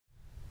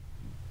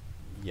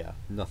yeah,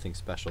 nothing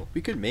special.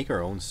 We could make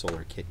our own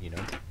solar kit, you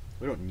know.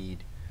 We don't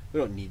need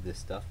this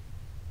stuff.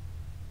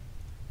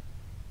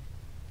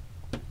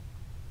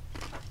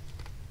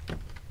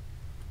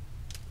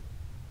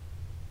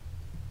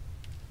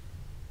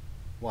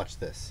 Watch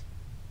this.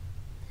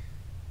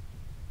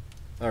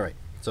 Alright,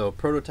 so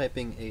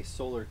prototyping a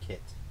solar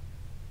kit.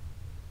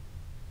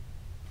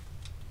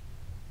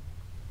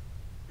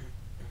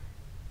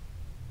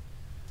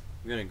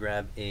 We're going to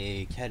grab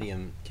a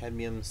cadmium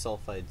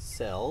sulfide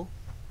cell.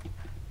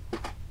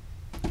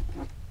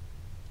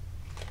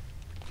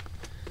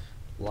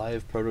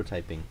 Live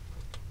prototyping.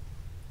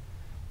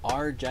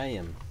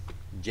 RJM.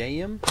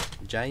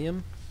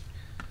 JM?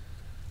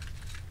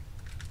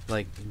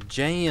 Like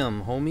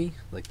jam, homie?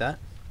 Like that?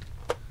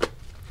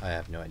 I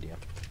have no idea.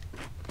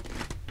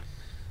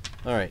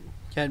 Alright,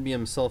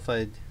 cadmium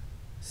sulfide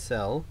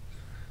cell.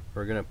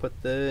 We're going to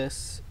put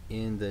this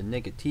in the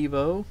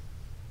negativo.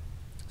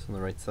 It's on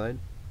the right side.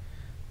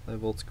 5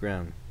 volts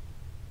ground.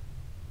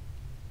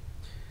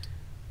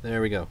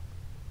 There we go.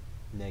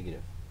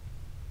 Negative.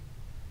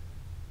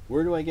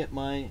 Where do I get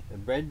my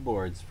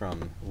breadboards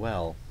from?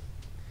 Well,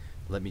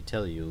 let me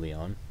tell you,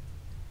 Leon.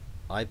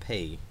 I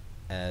pay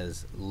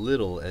as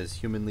little as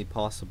humanly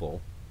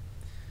possible,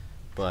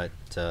 but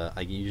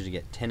I usually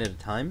get 10 at a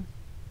time.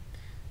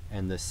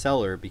 And the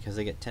seller, because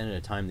I get 10 at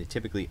a time, they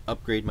typically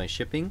upgrade my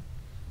shipping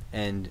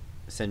and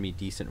send me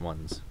decent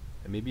ones.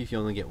 And maybe if you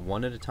only get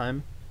 1 at a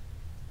time,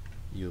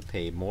 you'll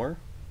pay more,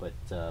 but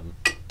I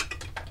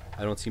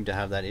don't seem to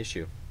have that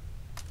issue.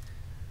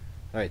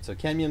 Alright, so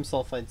cadmium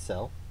sulfide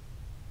cell.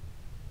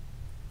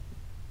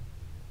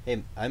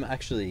 Hey, I'm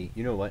actually,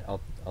 you know what,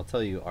 I'll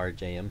tell you,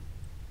 RJM.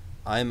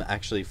 I'm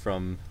actually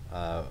from,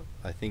 I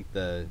think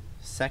the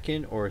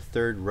 2nd or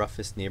 3rd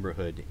roughest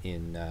neighborhood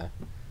in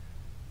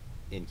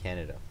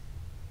Canada.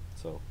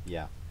 So,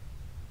 yeah.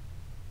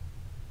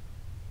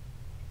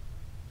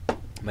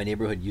 My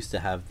neighborhood used to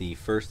have the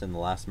first and the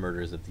last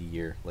murders of the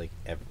year, like,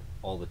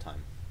 all the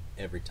time.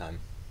 Every time.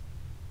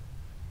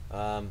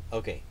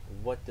 Okay,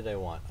 what did I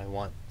want? I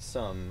want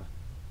some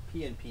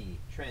PNP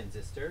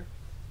transistor.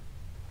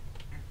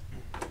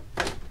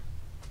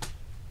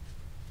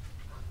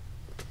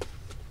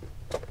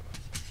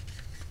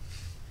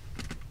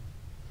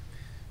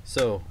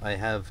 So I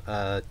have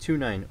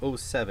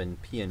 2907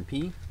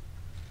 PNP,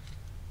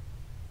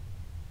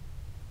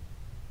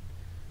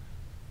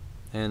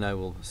 and I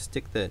will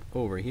stick that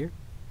over here.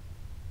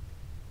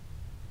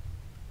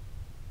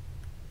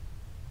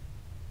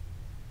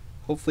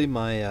 Hopefully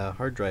my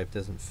hard drive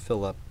doesn't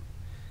fill up,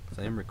 because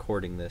I am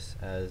recording this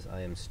as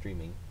I am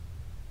streaming.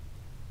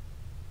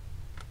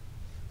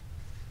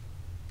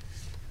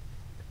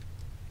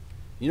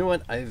 You know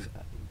what,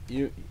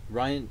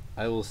 Ryan,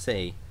 I will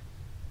say,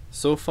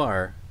 so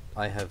far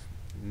I have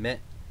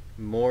met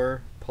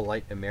more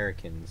polite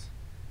Americans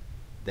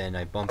than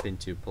I bump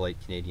into polite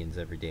Canadians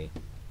every day.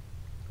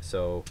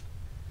 So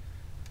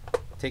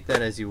take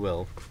that as you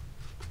will.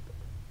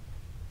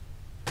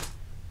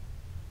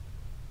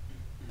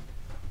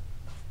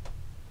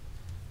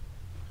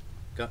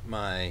 Got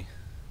my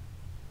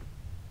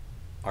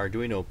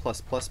Arduino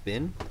 ++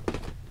 bin.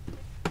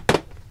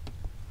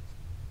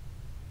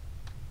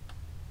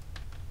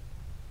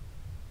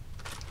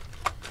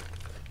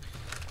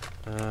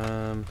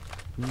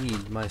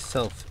 Need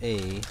myself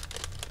a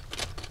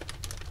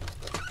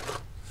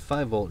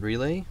 5-volt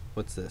relay.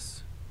 What's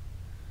this?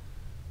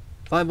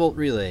 5-volt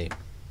relay.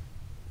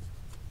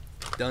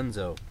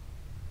 Dunzo.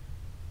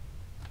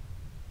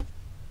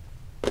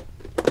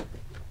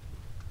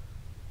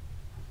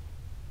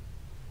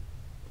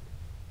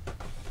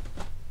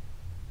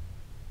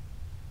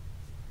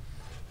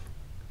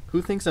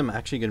 Who thinks I'm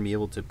actually going to be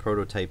able to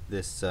prototype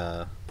this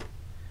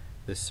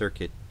this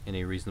circuit in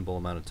a reasonable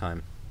amount of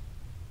time?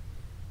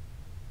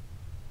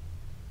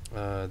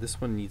 This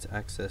one needs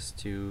access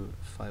to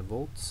 5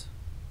 volts.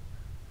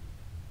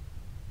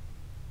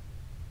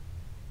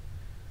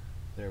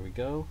 There we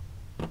go.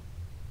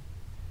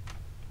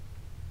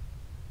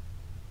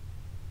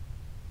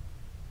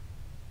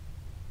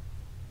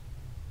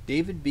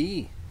 David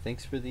B,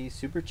 thanks for the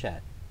super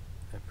chat.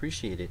 I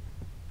appreciate it.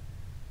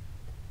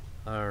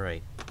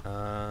 Alright.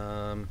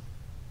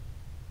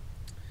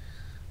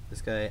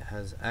 This guy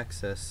has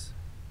access.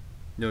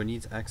 No,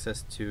 needs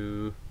access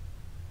to.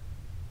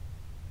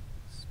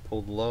 It's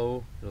pulled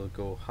low. It'll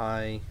go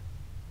high.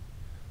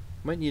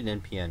 Might need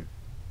an NPN.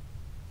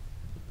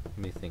 Let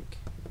me think.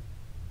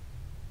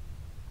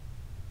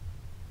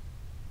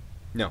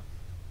 No.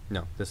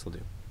 No, this will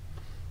do.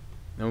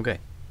 Okay.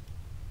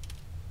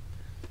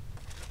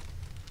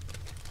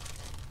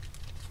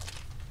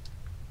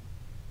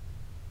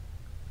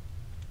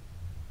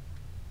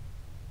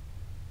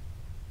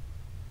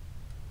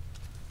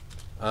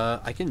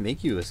 I can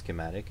make you a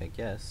schematic, I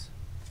guess.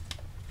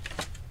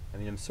 I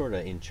mean, I'm sort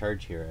of in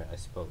charge here, I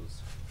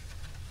suppose.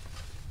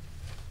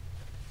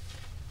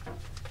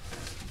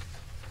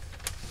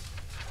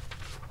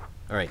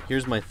 Alright,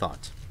 here's my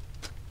thought.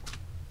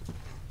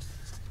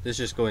 This is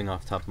just going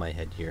off the top of my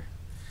head here.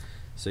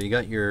 So you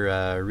got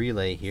your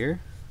relay here.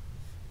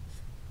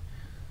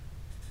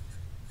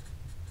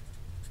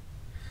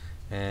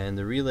 And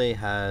the relay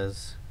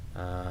has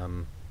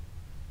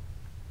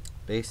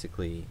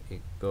basically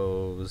it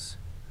goes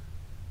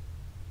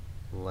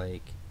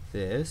like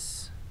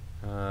this,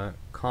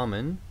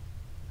 common,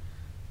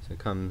 so it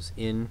comes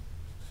in,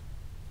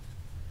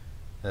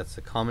 that's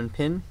the common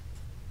pin,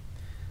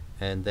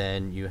 and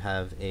then you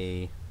have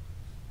a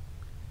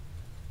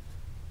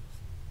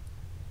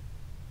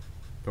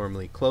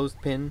normally closed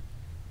pin,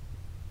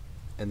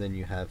 and then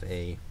you have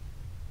a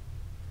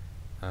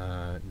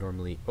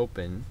normally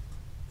open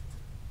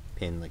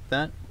pin like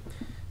that.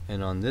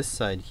 And on this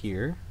side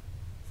here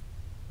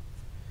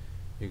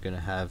you're going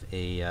to have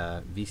a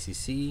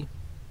VCC,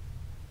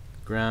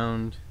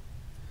 ground,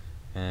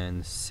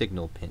 and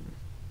signal pin.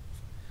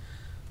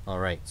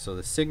 Alright, so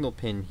the signal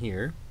pin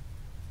here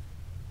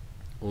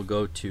will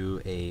go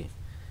to a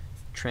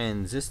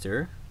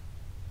transistor,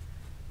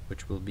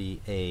 which will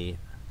be a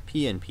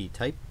PNP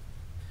type.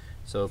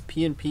 So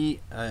PNP,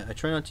 I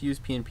try not to use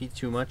PNP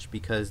too much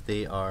because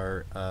they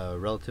are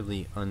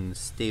relatively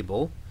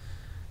unstable.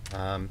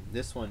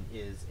 This one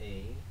is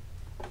a,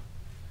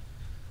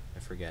 I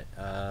forget,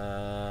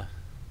 PNP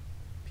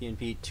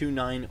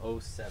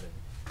 2907.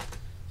 So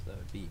that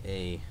would be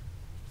a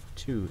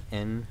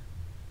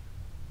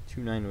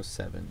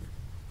 2N2907.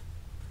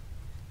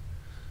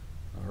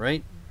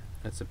 Alright,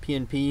 that's a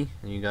PNP,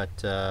 and you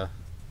got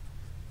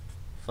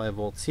 5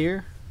 volts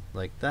here,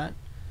 like that.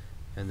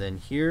 And then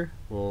here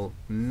we'll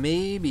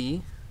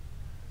maybe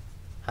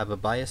have a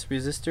bias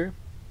resistor,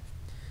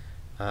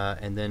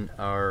 and then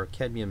our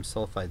cadmium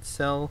sulfide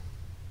cell.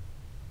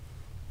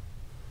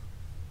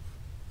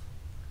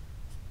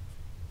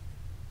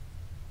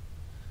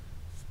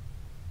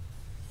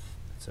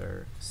 That's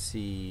our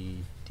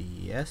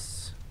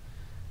CDS,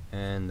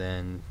 and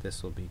then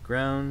this will be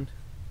ground,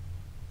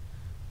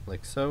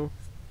 like so.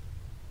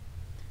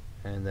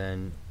 And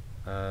then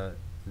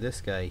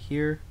this guy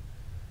here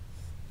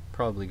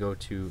probably go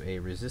to a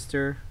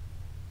resistor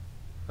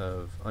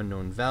of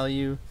unknown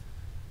value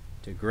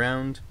to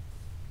ground.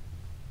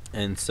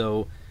 And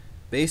so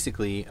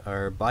basically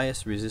our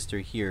bias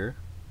resistor here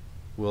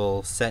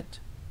will set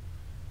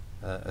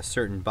a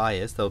certain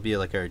bias. That'll be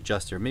like our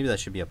adjuster. Maybe that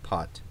should be a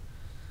pot,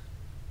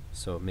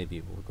 so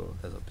maybe we'll go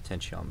as a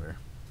potentiometer.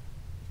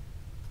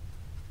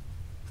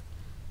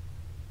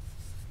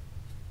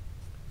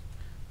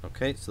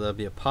 Okay, so that'll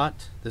be a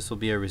pot. This will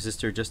be a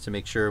resistor just to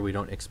make sure we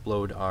don't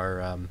explode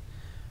our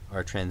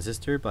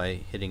transistor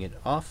by hitting it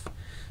off.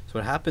 So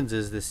what happens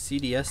is this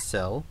CDS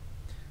cell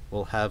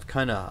will have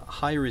kind of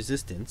high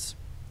resistance.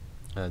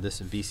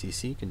 This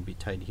VCC can be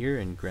tied here,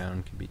 and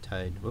ground can be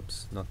tied,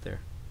 whoops, not there.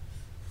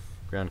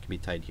 Ground can be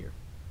tied here.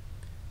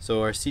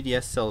 So our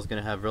CDS cell is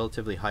going to have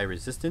relatively high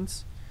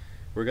resistance.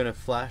 We're going to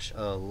flash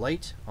a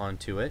light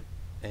onto it,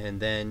 and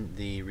then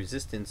the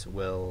resistance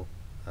will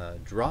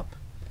drop.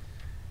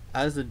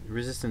 As the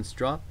resistance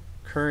drops,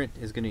 current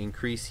is going to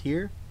increase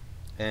here,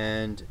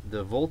 and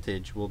the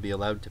voltage will be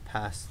allowed to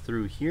pass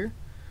through here.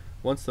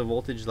 Once the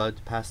voltage is allowed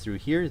to pass through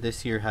here,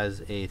 this here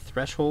has a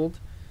threshold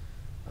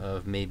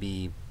of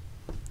maybe,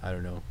 I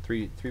don't know,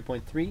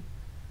 3.3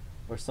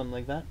 or something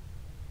like that.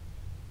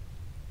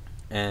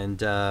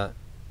 And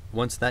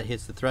once that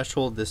hits the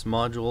threshold, this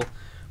module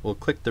will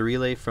click the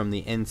relay from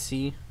the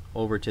NC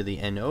over to the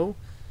NO,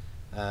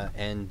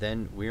 and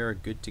then we are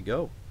good to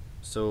go.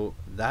 So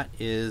that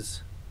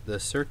is the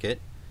circuit.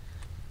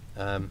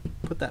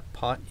 Put that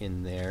pot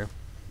in there.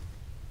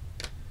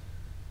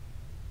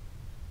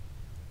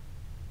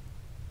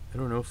 I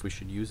don't know if we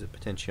should use a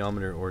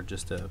potentiometer or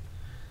just a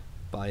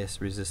bias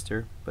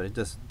resistor, but it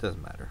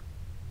doesn't matter.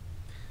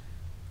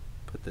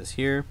 Put this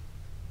here.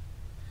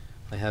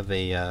 I have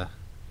a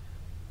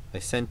I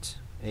sent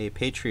a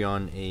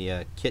Patreon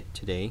a kit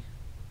today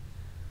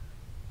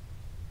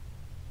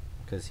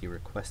because he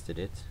requested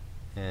it,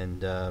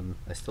 and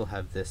I still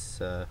have this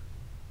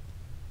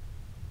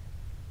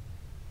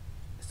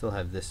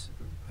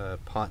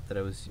pot that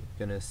I was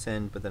gonna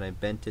send, but then I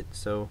bent it,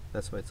 so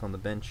that's why it's on the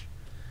bench.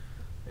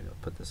 Maybe I'll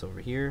put this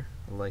over here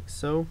like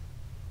so.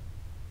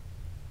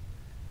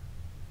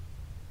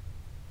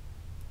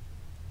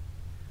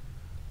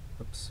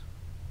 Oops.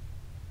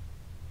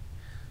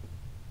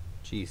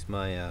 Jeez,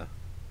 my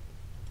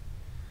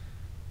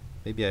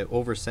maybe I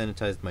over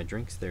sanitized my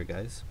drinks there,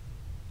 guys.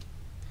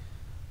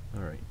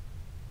 Alright,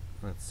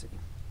 let's see.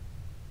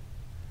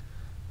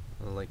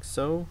 Like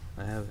so.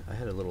 I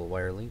had a little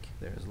wire link.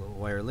 There's a little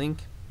wire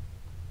link.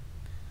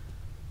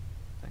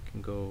 I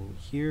can go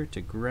here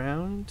to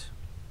ground.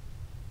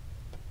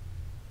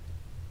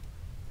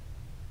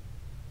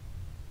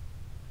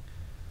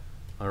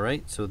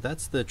 Alright, so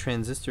that's the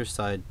transistor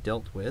side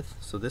dealt with.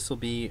 So this will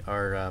be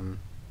our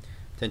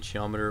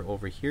potentiometer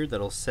over here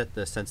that'll set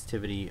the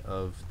sensitivity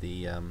of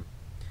the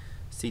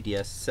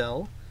CDS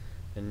cell.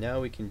 And now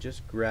we can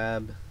just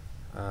grab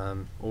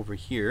over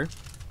here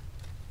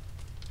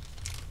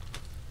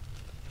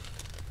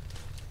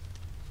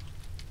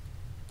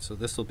so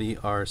this will be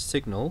our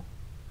signal,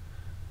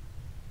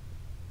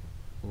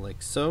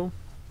 like so,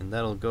 and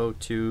that'll go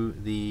to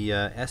the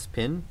S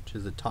pin, which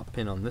is the top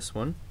pin on this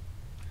one.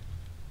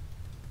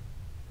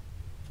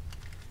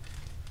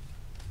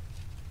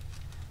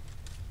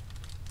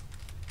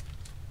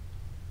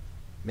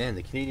 Man,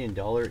 the Canadian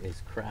dollar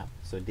is crap.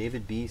 So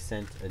David B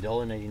sent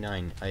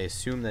 $1.99. I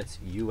assume that's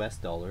US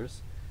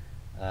dollars,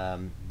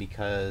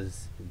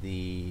 because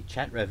the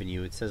chat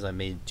revenue, it says I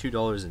made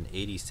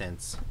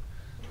 $2.80.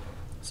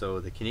 So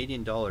the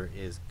Canadian dollar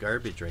is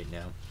garbage right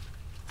now.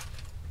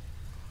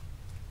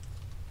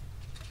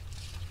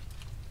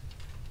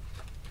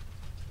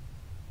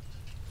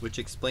 Which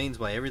explains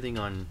why everything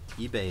on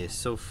eBay is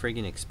so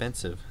friggin'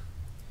 expensive.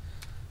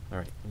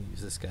 Alright, we'll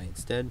use this guy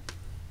instead.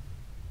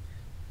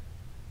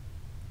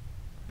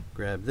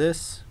 Grab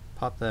this,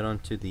 pop that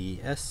onto the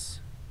S,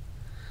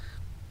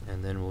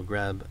 and then we'll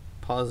grab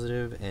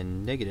positive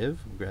and negative.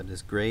 We'll grab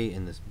this gray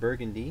and this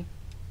burgundy,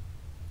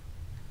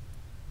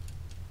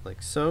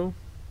 like so.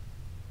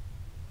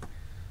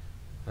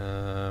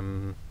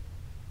 Oh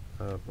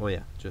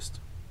yeah, just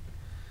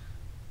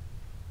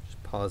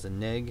pause and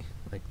neg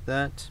like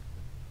that,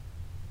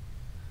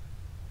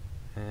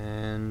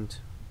 and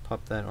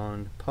pop that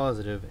on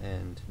positive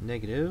and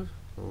negative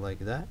like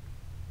that.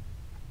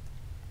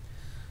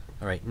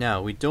 Alright,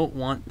 now we don't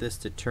want this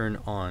to turn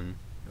on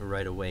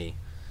right away,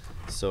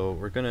 so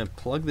we're going to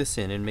plug this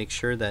in and make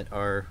sure that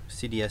our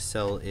CDS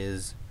cell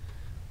is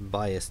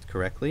biased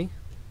correctly.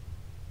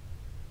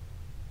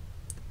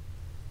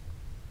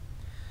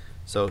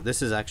 So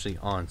this is actually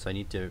on, so I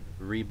need to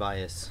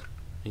rebias,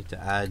 I need to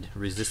add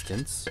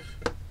resistance.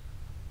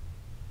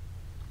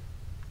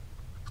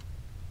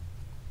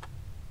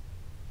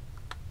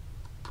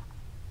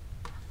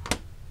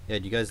 Yeah,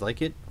 do you guys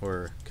like it?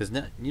 Or, because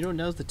now, you know,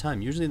 now's the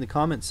time. Usually in the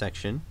comment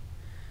section,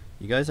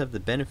 you guys have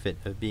the benefit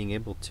of being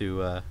able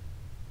to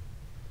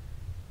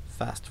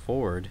fast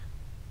forward.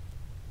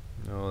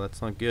 No,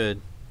 that's not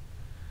good.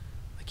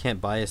 I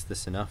can't bias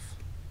this enough.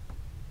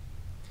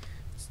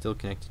 It's still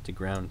connected to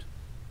ground.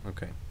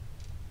 Okay.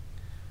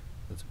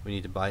 We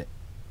need to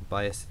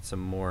bias it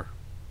some more.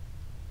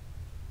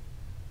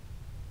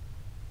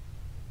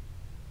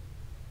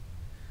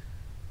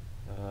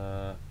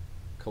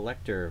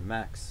 Collector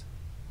max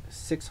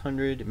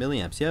 600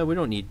 milliamps. Yeah, we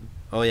don't need.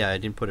 Oh yeah, I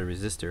didn't put a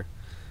resistor,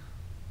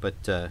 but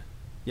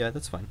yeah,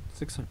 that's fine.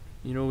 600.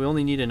 You know, we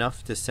only need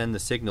enough to send the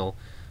signal.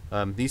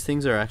 These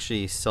things are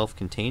actually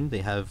self-contained.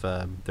 They have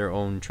their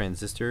own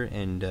transistor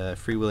and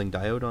freewheeling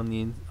diode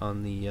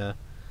on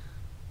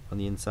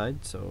the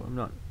inside, so I'm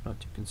not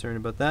too concerned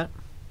about that.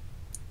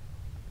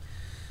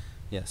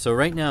 Yeah. So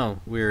right now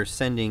we're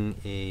sending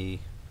a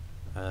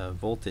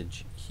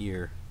voltage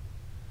here.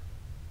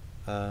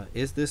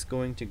 Is this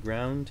going to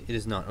ground? It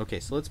is not. Okay,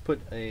 so let's put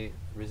a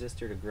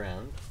resistor to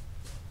ground.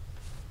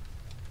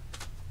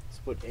 Let's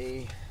put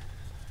a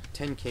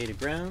 10K to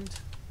ground,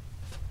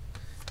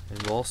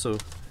 and we'll also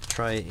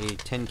try a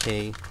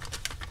 10K.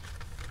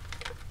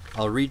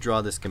 I'll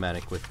redraw the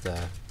schematic with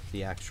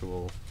the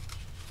actual.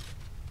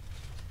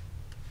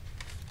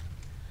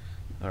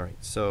 Alright,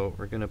 so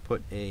we're going to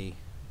put a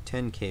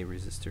 10K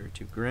resistor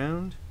to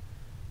ground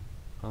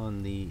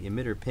on the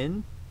emitter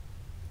pin.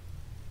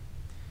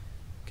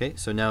 Okay,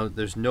 so now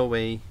there's no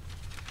way,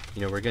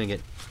 you know, we're going to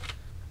get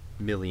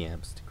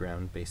milliamps to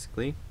ground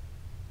basically.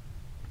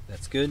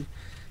 That's good.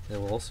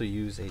 Then we'll also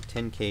use a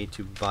 10K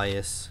to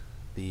bias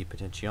the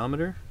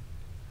potentiometer,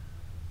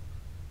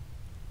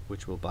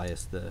 which will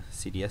bias the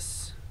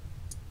CDS.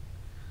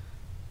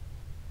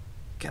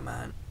 Come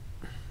on.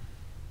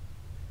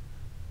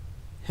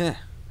 Heh.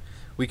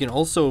 We can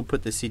also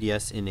put the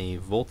CDS in a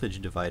voltage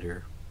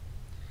divider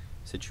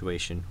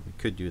situation. We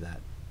could do that.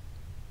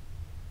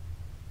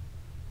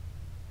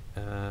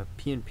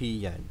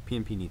 PNP, yeah,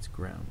 PNP needs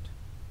ground.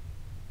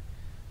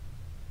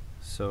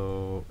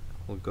 So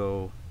we'll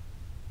go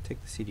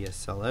take the CDS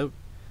cell out,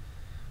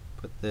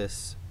 put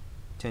this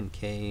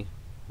 10K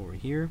over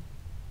here,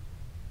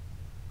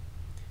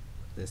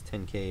 put this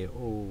 10K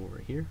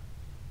over here,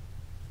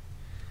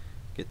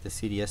 get the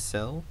CDS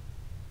cell,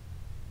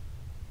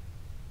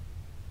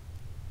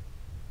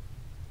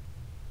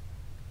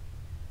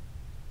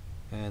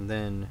 and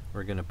then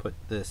we're going to put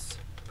this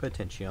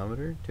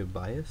potentiometer to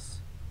bias.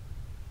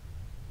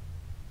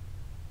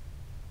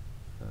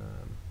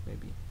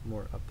 Maybe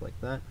more up like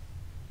that.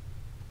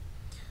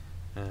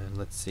 And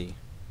let's see.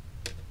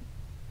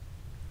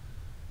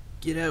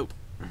 Get out!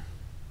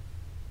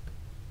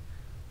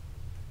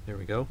 There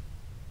we go.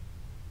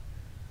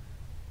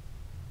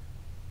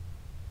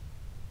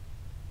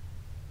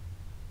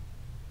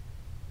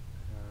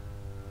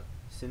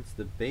 Since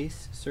the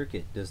base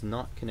circuit does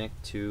not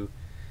connect to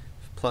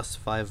plus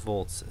 5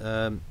 volts,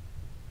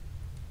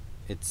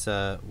 it's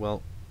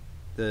well,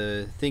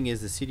 the thing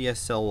is the CDS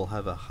cell will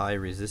have a high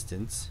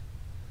resistance,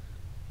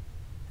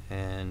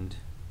 and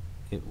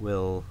it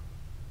will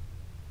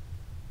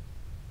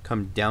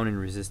come down in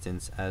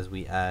resistance as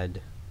we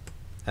add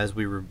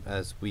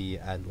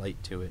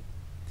light to it.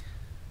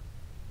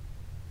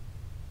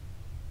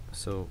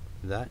 So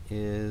that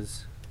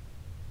is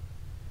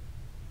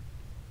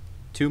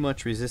too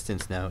much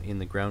resistance now in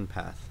the ground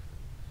path.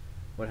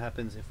 What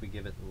happens if we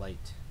give it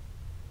light?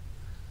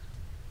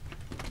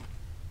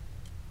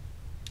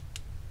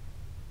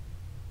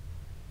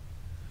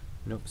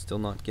 Nope, still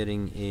not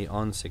getting a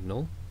on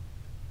signal.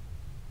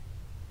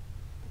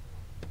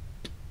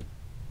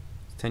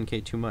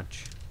 10K too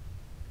much?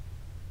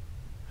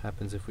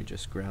 Happens if we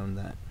just ground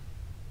that.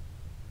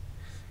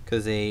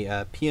 Because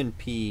a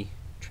PNP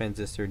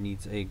transistor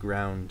needs a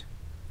ground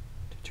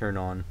to turn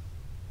on.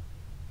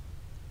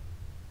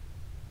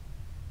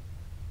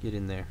 Get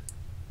in there.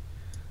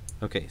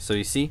 Okay, so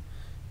you see,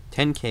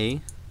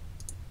 10K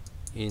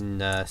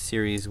in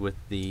series with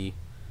the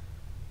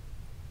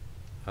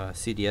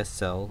CDS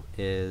cell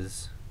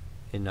is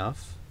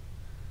enough.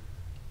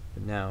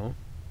 But now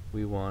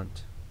we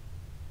want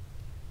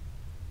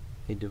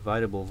a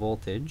dividable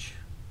voltage,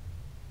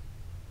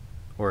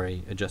 or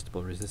a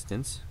adjustable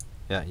resistance.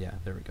 Yeah,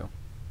 there we go.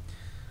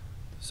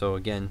 So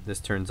again, this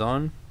turns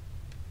on.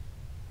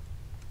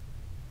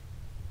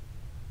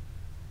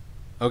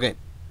 Okay.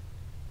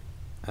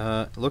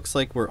 Looks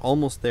like we're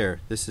almost there.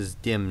 This is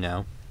dim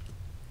now.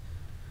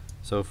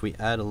 So if we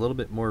add a little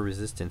bit more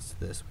resistance to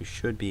this, we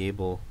should be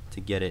able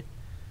to get it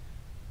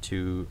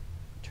to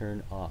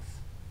turn off.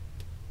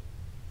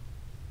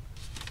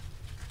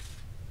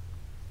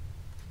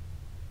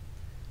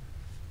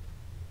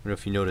 I don't know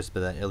if you noticed,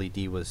 but that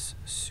LED was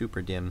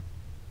super dim.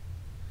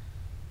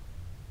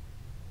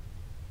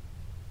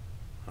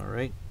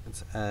 Alright,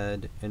 let's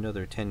add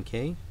another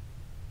 10K.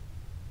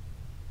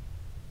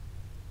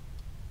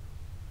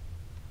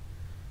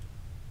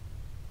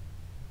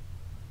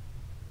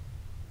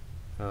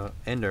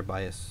 And our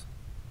bias,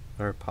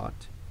 our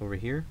pot over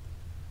here.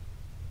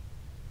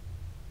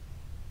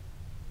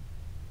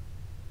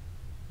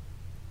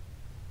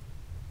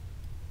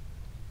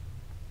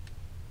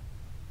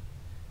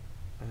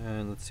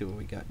 And let's see what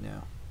we got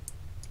now.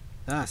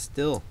 Ah,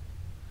 still.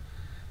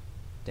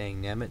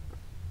 Dang nabbit.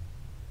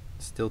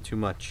 Still too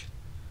much.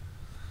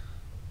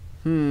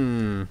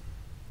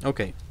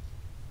 Okay.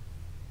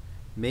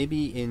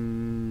 Maybe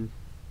in...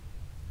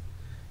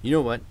 You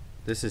know what?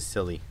 This is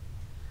silly.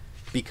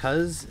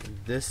 Because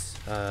this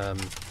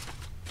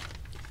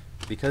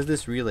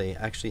relay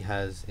actually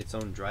has its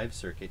own drive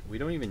circuit, we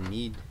don't even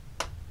need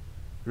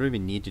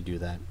to do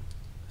that.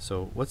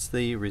 So what's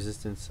the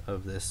resistance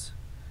of this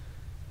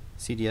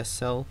CDS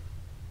cell?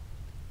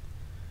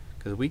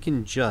 Because we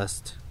can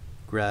just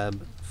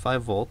grab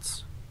 5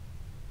 volts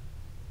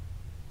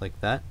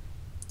like that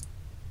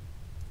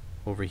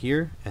over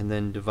here, and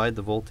then divide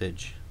the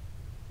voltage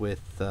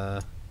with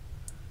this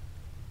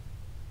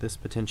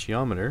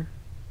potentiometer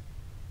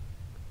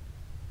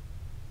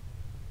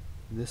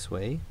this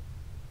way.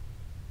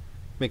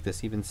 Make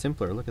this even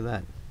simpler. Look at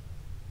that.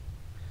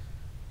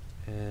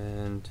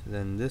 And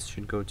then this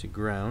should go to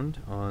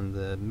ground on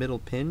the middle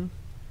pin,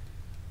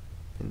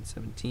 pin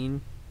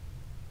 17.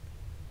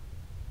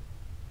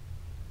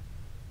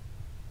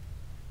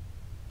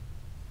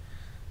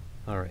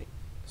 Alright,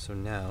 so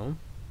now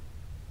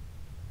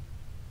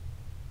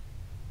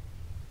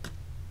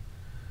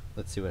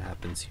let's see what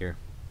happens here.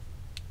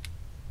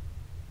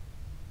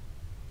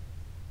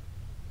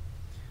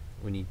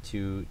 We need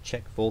to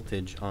check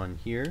voltage on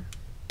here.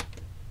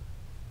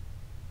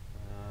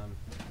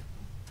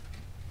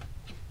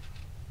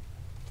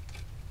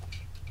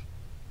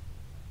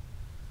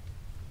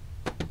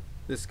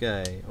 This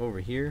guy over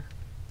here.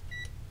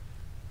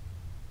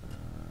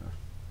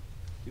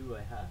 Do I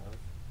have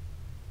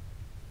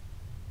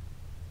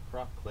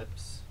crop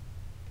clips?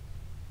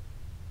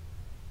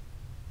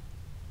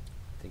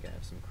 I think I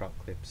have some crop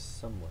clips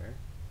somewhere.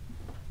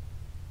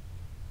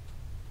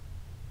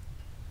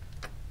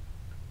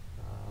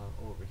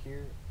 Over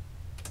here.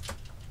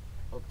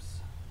 Oops,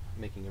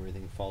 making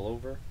everything fall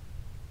over.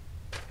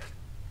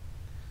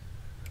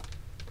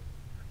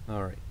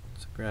 Alright,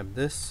 so grab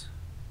this,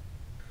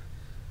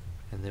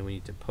 and then we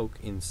need to poke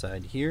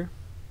inside here.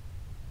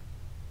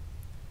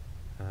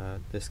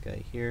 This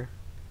guy here.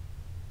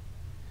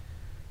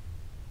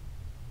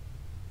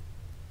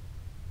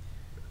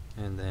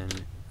 And then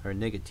our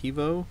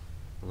negativo,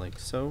 like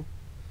so.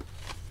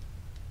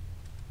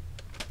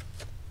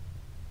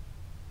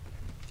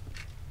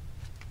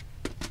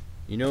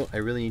 You know, I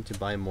really need to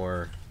buy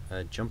more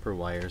jumper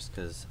wires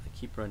because I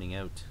keep running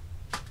out.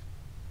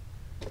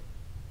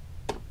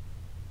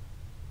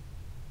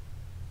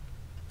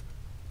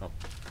 Oh,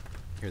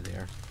 here they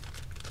are.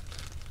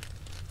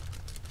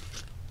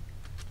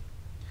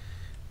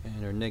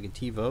 And our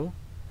negativo.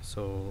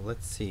 So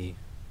let's see.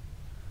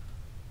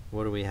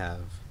 What do we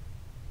have?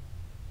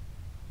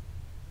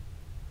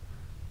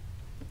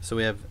 So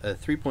we have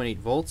 3.8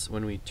 volts.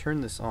 When we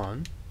turn this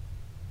on,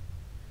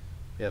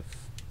 we have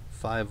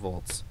 5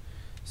 volts.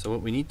 So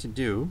what we need to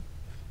do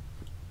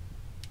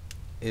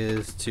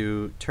is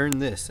to turn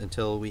this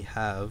until we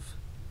have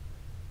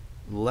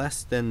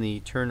less than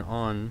the turn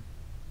on.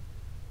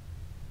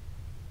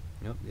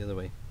 Nope, the other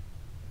way.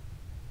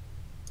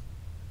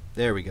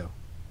 There we go.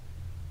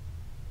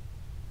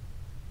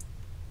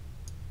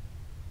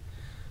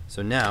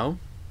 So now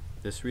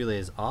this relay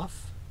is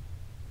off,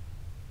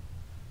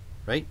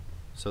 right?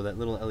 So that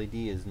little LED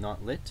is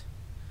not lit.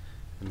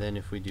 And then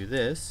if we do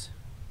this,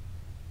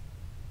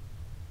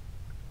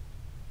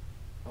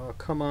 oh,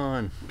 come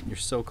on, you're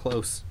so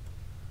close.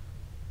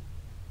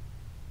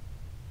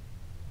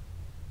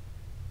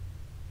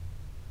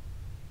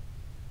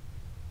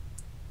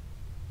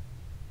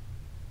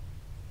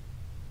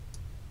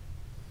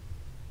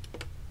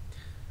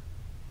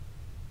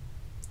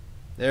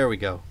 There we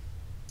go.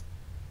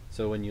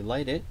 So when you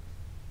light it,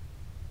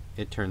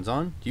 it turns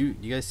on. Do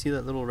you guys see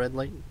that little red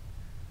light?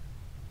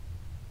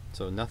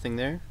 So nothing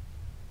there.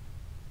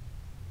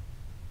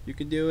 You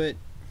can do it.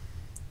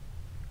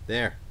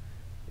 There.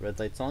 Red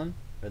light's on,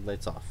 red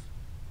light's off.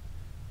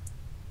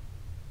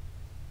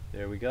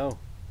 There we go.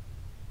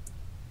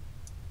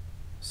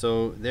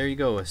 So there you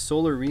go, a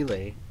solar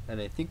relay,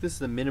 and I think this is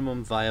the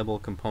minimum viable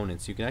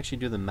components. You can actually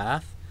do the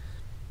math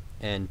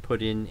and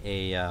put in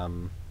a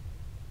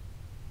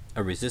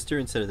resistor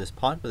instead of this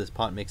pot, but this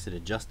pot makes it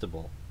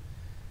adjustable.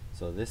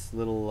 So this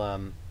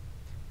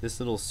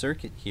little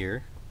circuit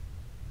here,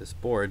 this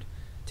board,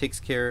 takes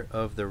care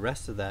of the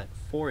rest of that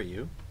for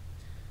you.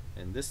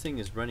 And this thing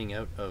is running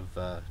out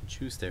of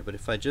juice there, but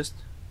if I just,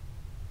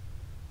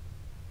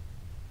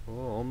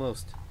 oh,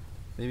 almost,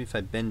 maybe if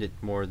I bend it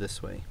more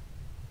this way.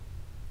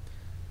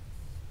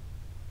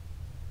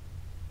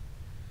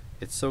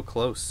 It's so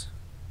close.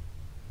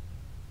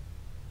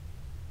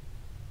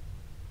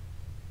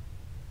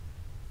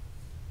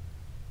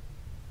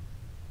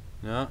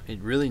 No, it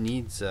really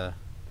needs that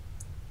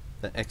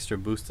extra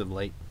boost of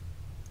light.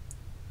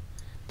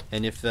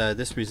 And if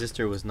this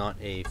resistor was not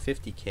a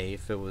 50K,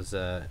 if it was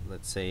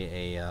let's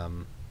say a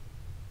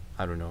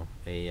I don't know,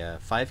 a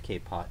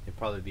 5K pot, it'd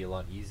probably be a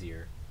lot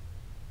easier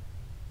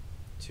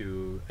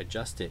to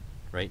adjust it,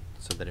 right,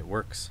 so that it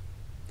works.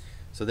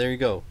 So there you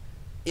go.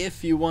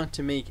 If you want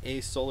to make a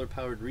solar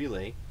powered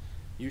relay,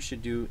 you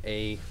should do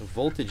a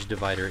voltage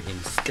divider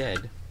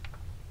instead.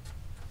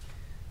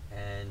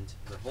 And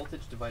the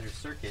voltage divider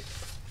circuit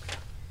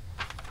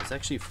is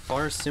actually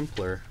far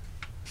simpler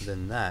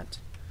than that,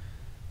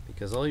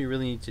 because all you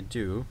really need to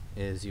do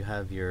is you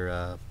have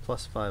your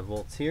plus 5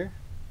 volts here.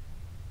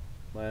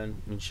 Am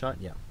I in shot?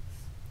 Yeah.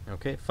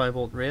 Okay, 5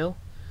 volt rail.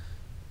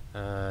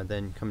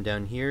 Then come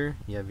down here,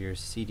 you have your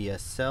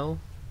CDS cell.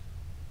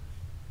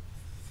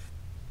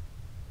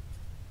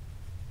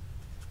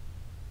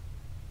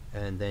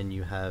 And then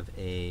you have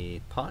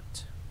a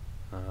pot.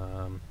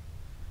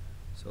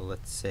 So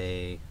let's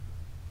say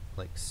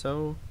like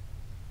so.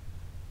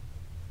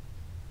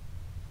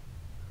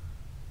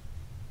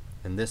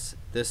 And this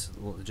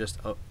will just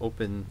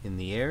open in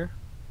the air,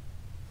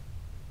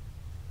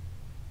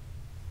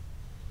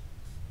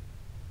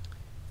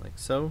 like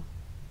so.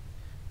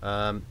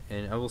 And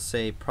I will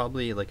say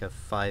probably like a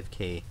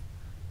 5K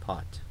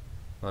pot,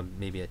 well,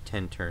 maybe a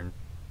 10 turn,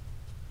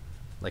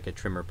 like a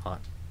trimmer pot.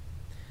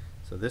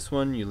 So this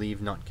one you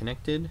leave not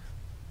connected.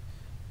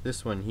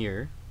 This one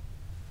here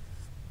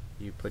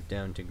you put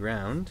down to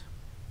ground,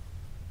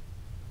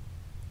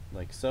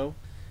 like so.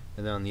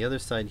 And then on the other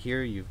side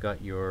here you've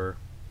got your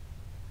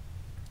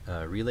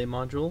relay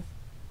module.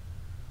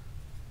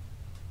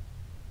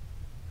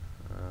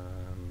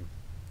 And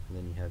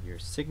then you have your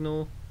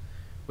signal,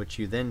 which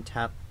you then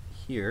tap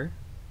here.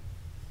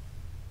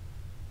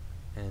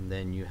 And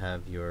then you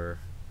have your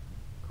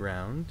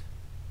ground.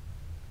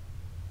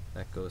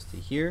 That goes to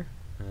here.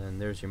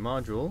 And there's your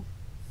module.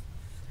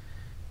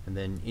 And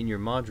then in your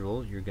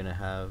module you're going to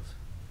have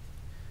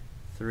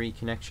 3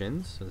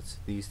 connections, so it's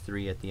these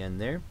 3 at the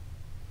end there,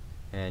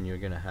 and you're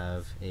going to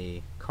have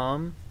a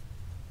COM,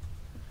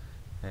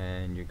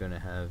 and you're going to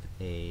have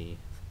a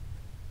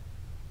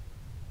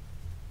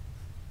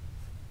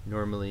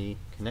normally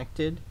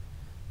connected,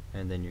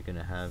 and then you're going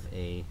to have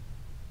a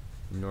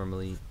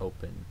normally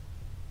open.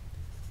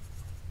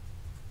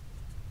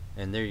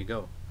 And there you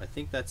go. I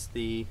think that's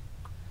the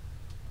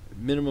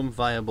minimum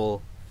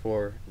viable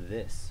for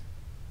this.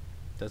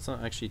 That's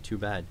not actually too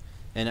bad.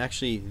 And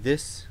actually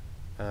this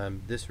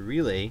this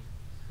relay,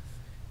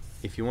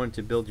 if you wanted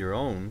to build your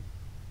own,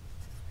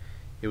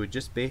 it would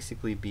just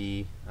basically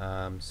be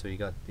so you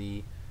got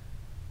the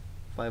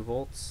 5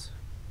 volts,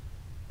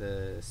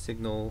 the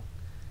signal,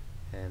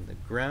 and the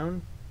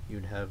ground.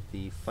 You'd have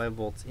the 5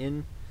 volts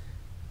in,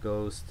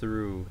 goes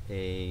through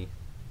a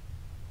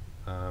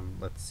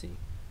let's see,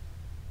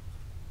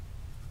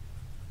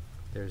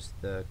 there's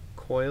the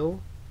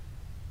coil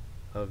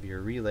of your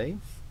relay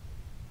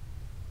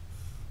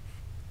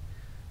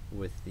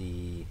with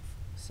the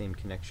same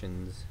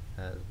connections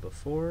as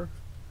before,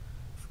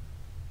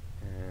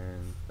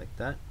 and like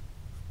that.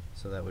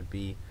 So that would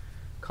be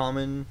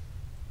common,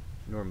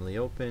 normally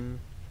open,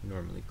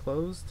 normally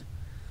closed.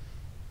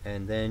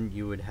 And then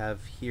you would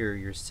have here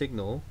your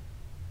signal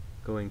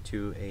going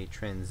to a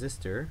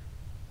transistor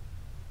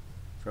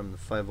from the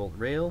 5 volt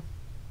rail,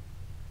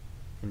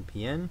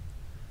 NPN,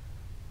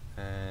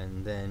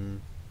 and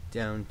then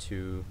down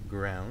to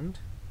ground,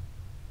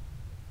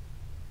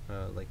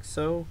 like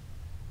so.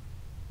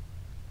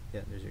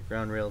 Yeah, there's your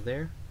ground rail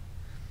there.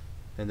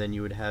 And then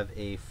you would have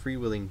a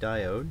freewheeling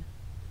diode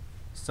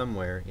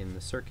somewhere in the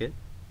circuit,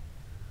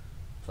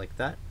 like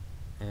that,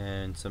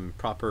 and some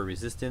proper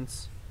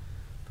resistance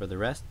for the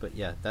rest. But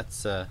yeah,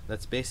 that's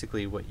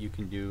basically what you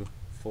can do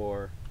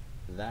for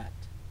that.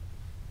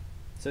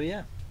 So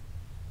yeah,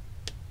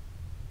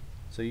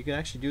 so you can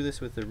actually do this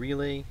with a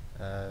relay,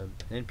 an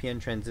NPN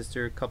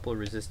transistor, a couple of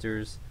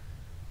resistors,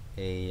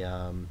 a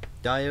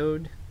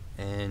diode,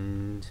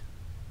 and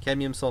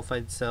cadmium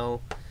sulfide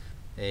cell,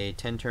 a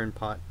 10 turn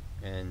pot,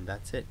 and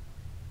that's it.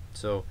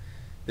 So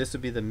this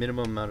would be the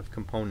minimum amount of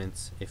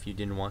components if you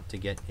didn't want to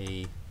get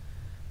a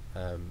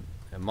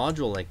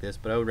module like this,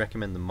 but I would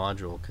recommend the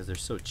module because they're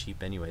so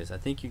cheap anyways. I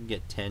think you can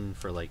get 10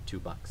 for like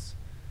 $2,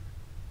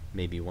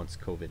 maybe once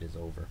COVID is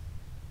over.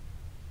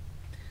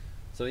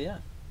 So yeah,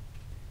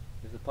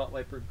 if the pot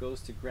wiper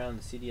goes to ground,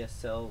 the CDS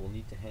cell will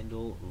need to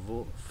handle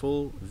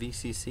full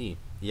VCC.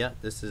 Yeah,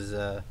 this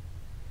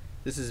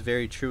is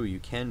very true. You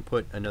can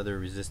put another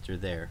resistor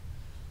there,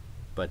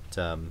 but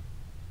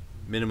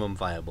minimum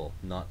viable,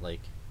 not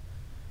like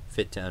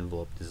fit to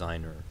envelope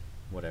design or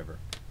whatever.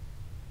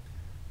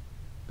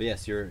 But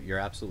yes, you're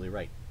absolutely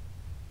right.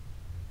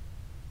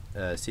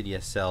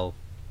 CDS cell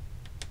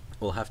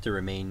will have to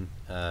remain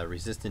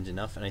resistant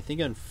enough, and I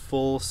think on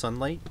full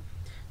sunlight,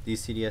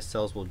 these CDS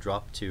cells will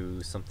drop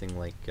to something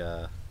like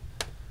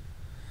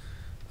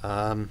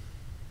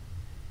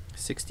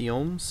 60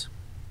 ohms,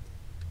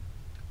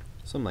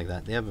 something like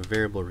that. They have a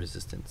variable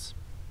resistance.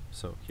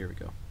 So here we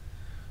go.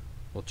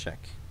 We'll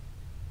check.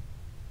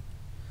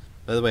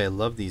 By the way, I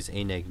love these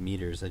ANEG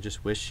meters. I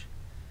just wish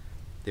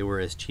they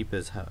were as cheap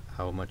as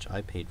how much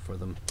I paid for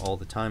them all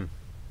the time.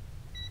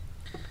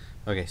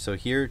 Okay, so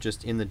here,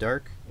 just in the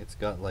dark, it's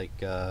got like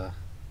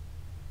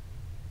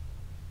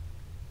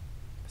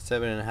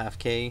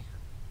 7.5K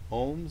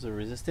ohms of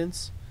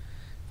resistance.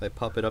 If I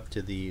pop it up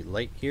to the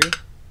light here,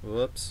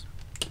 whoops.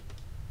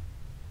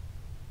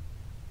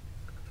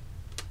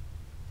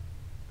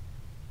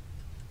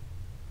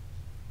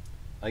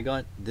 I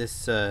got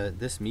this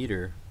this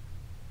meter.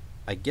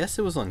 I guess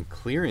it was on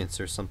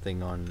clearance or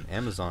something on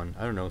Amazon.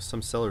 I don't know,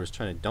 some seller was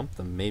trying to dump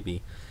them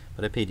maybe,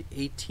 but I paid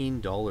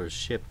 $18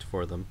 shipped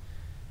for them,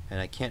 and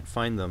I can't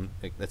find them.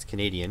 That's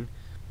Canadian,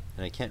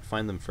 and I can't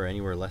find them for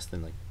anywhere less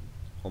than like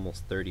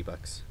almost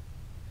 $30.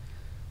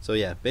 So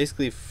yeah,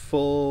 basically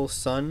full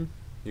sun,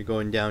 you're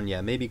going down, yeah,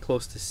 maybe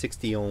close to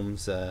 60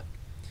 ohms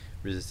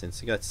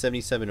resistance. You got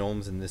 77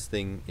 ohms, and this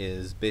thing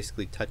is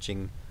basically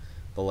touching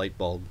the light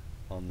bulb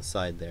on the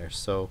side there.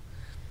 So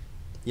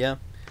yeah,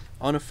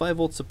 on a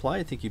 5-volt supply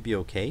I think you'd be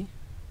okay,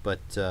 but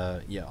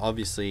yeah,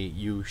 obviously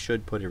you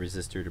should put a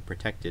resistor to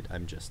protect it.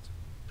 I'm just,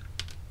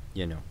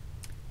 you know,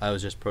 I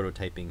was just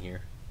prototyping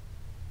here.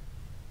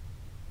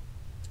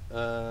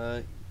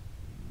 I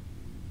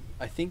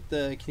think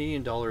the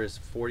Canadian dollar is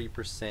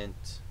 40%,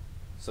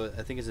 so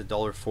I think it's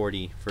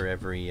 $1.40 for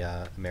every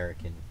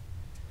American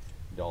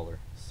dollar.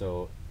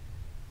 So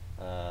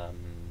don't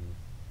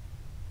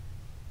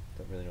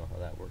really know how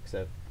that works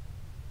out.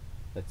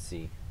 Let's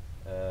see.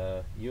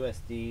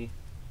 USD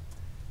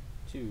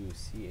to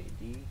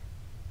CAD.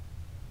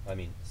 I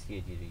mean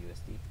CAD to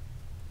USD.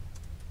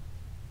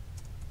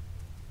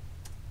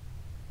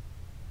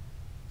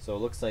 So it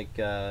looks like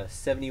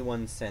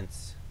 71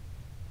 cents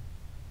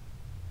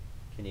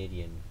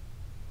Canadian.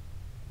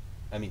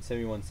 I mean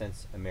 71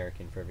 cents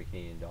American for every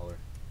Canadian dollar.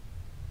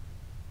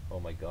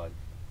 Oh my god,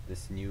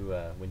 this new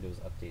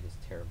Windows update is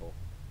terrible.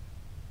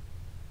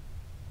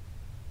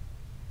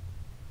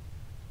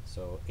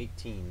 So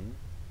 18.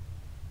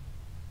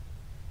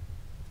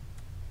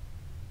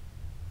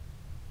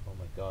 Oh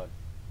my god.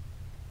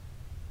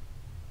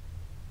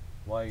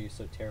 Why are you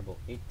so terrible?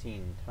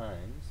 18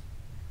 times.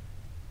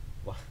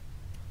 What?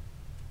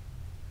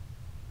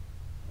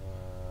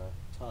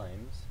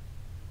 Times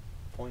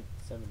 0.71.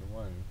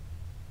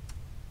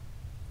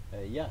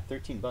 Yeah,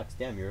 $13.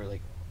 Damn, you're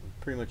like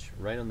pretty much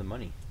right on the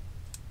money.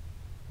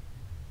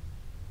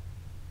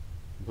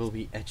 Will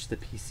we etch the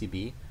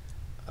PCB?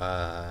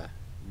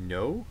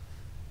 No,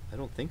 I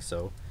don't think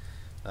so.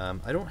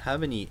 I don't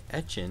have any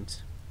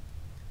etchant.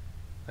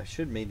 I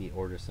should maybe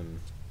order some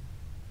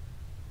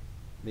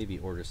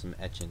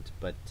etchant,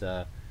 but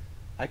I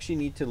actually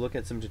need to look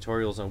at some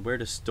tutorials on where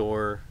to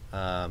store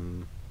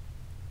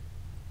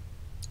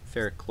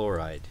ferric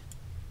chloride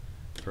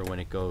for when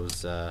it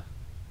goes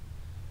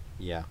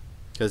yeah,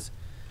 because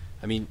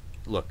I mean,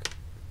 look,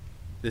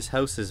 this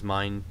house is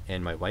mine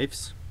and my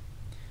wife's,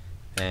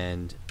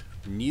 and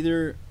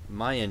neither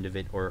my end of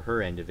it or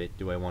her end of it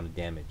do I want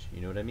to damage, you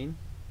know what I mean?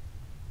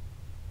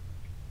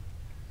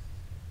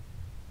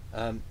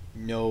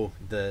 No,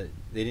 they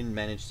didn't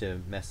manage to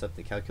mess up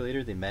the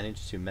calculator. They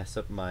managed to mess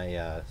up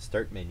my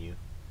start menu.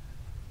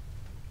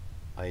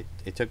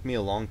 It took me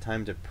a long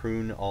time to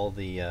prune all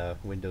the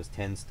Windows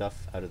 10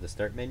 stuff out of the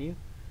start menu,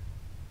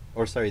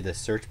 or sorry, the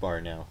search bar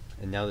now.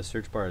 And now the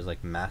search bar is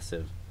like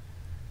massive.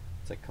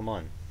 It's like, come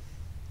on,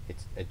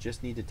 I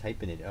just need to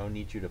type in it. I don't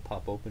need you to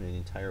pop open an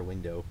entire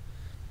window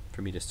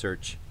for me to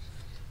search.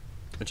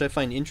 Which I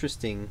find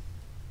interesting,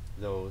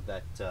 though,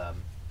 that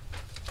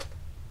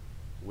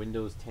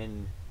Windows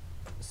 10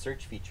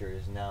 search feature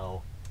is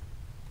now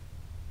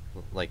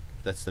like,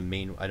 that's the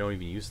main. I don't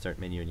even use start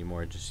menu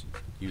anymore. I just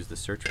use the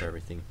search for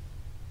everything.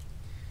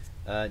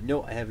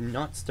 No, I have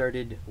not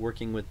started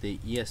working with the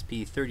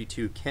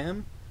ESP32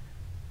 cam.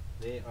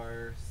 They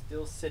are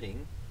still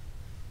sitting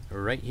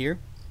right here.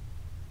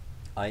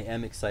 I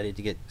am excited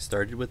to get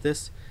started with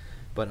this,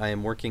 but I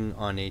am working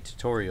on a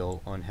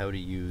tutorial on how to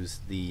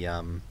use the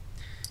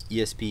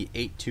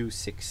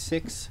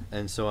ESP8266,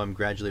 and so I'm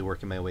gradually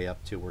working my way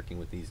up to working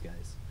with these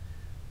guys.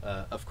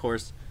 Of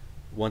course,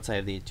 once I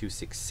have the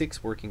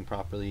 8266 working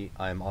properly,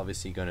 I'm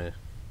obviously going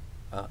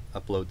to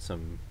upload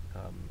some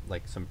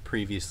like some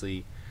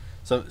previously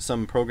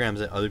some programs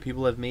that other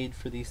people have made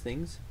for these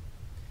things.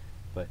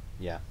 But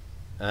yeah,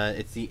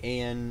 it's the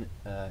AN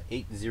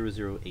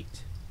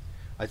 8008.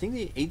 I think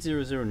the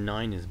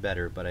 8009 is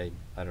better, but I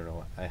don't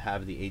know. I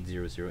have the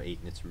 8008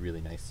 and it's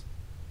really nice.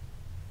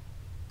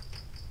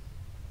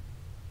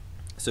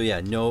 So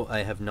yeah, no,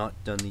 I have not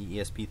done the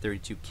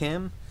ESP32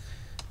 cam.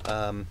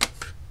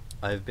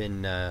 I've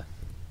been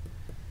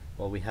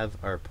well, we have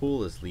our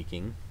pool is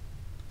leaking.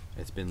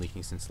 It's been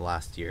leaking since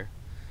last year,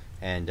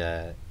 and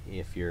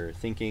if you're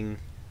thinking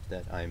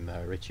that I'm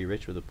Richie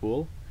Rich with a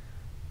pool,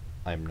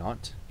 I'm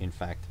not. In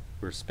fact,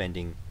 we're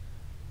spending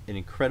an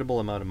incredible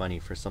amount of money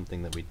for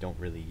something that we don't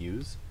really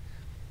use.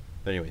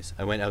 But anyways,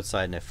 I went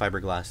outside and I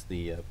fiberglassed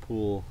the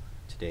pool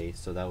today,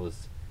 so that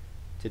was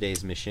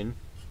today's mission.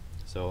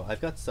 So I've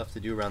got stuff to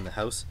do around the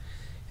house.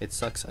 It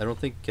sucks. I don't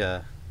think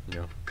you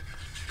know.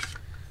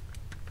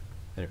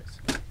 Anyways,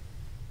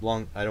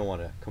 I don't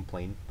want to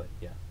complain, but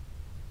yeah.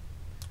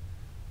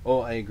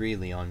 Oh, I agree,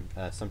 Leon.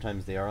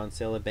 Sometimes they are on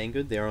sale at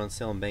Banggood. They are on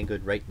sale in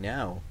Banggood right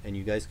now, and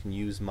you guys can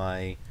use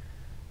my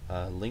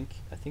link.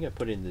 I think I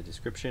put it in the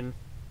description.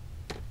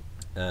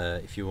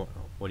 If you want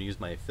to use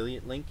my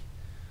affiliate link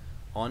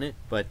on it,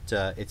 but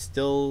it's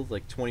still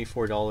like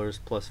 $24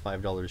 plus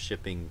 $5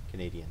 shipping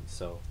Canadian.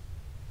 So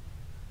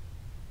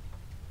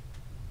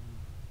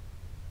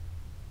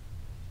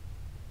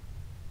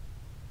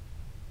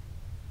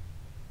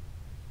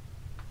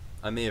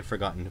I may have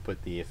forgotten to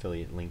put the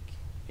affiliate link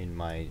in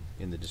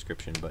the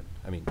description, but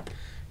I mean,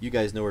 you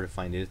guys know where to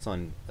find it. It's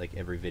on like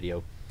every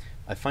video.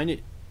 I find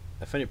it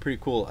pretty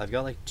cool. I've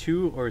got like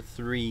 2 or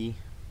 3,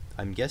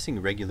 I'm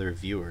guessing, regular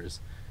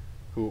viewers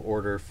who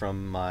order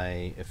from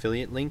my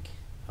affiliate link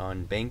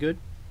on Banggood.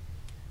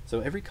 So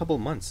every couple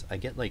months I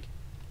get like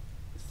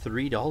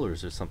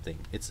 $3 or something.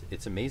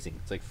 It's amazing.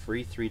 It's like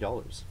free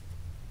 $3.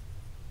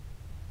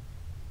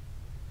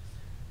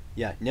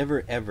 Yeah,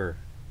 never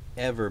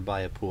ever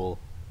buy a pool.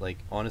 Like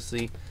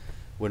honestly,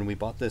 when we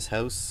bought this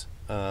house,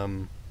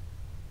 the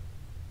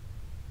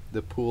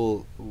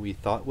pool we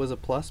thought was a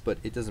plus, but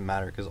it doesn't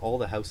matter because all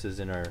the houses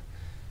in our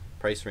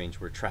price range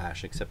were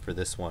trash except for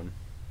this one.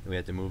 We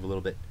had to move a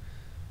little bit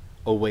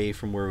away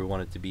from where we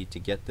wanted to be to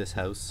get this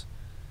house.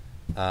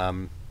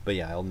 But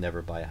yeah, I'll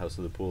never buy a house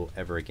with a pool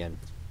ever again.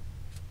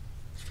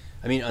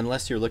 I mean,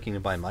 unless you're looking to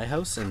buy my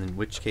house, and in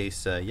which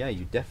case, yeah,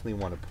 you definitely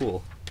want a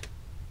pool.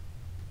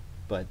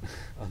 But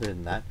other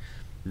than that,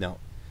 no.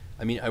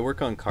 I mean, I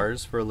work on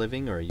cars for a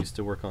living, or I used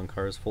to work on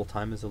cars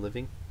full-time as a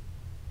living.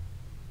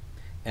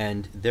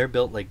 And they're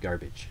built like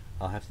garbage.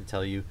 I'll have to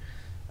tell you,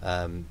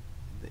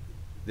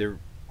 they're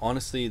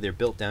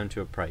built down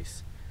to a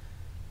price.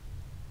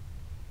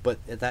 But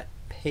that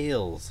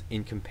pales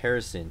in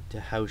comparison to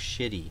how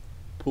shitty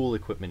pool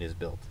equipment is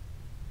built.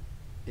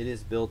 It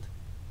is built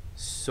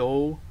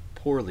so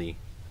poorly.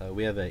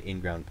 We have an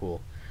in-ground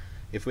pool.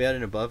 If we had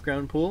an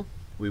above-ground pool,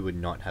 we would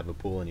not have a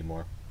pool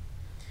anymore.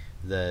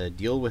 The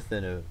deal with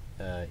an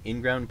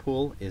in-ground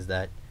pool is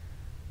that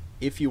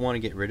if you want to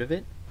get rid of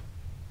it,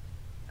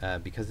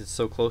 because it's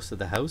so close to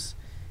the house,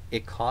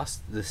 it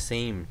costs the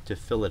same to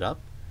fill it up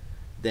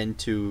than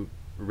to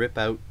rip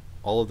out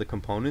all of the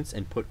components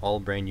and put all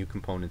brand new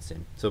components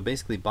in. So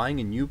basically buying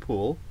a new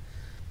pool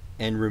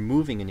and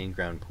removing an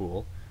in-ground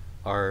pool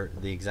are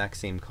the exact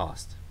same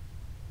cost.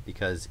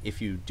 Because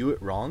if you do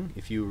it wrong,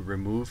 if you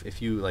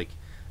like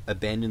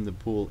abandon the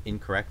pool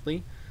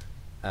incorrectly,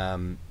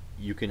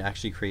 you can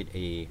actually create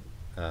a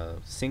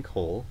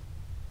sinkhole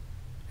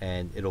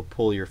and it'll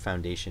pull your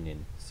foundation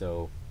in.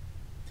 So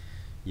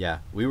yeah,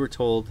 we were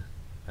told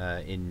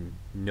in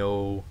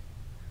no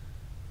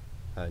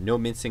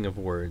mincing of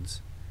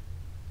words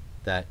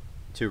that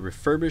to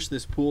refurbish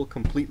this pool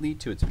completely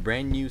to its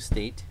brand new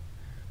state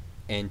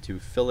and to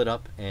fill it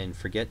up and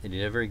forget that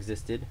it ever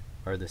existed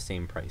are the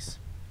same price.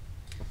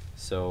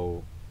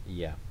 So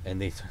yeah, and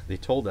they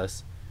told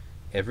us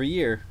every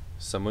year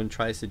someone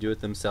tries to do it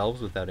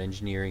themselves without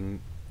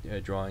engineering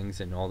drawings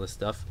and all this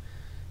stuff,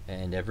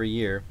 and every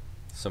year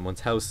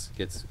someone's house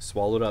gets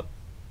swallowed up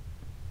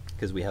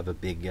because we have a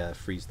big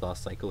freeze-thaw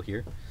cycle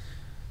here.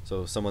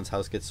 So someone's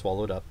house gets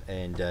swallowed up,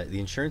 and the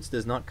insurance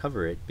does not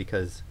cover it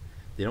because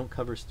they don't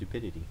cover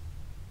stupidity.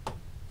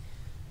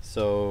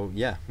 So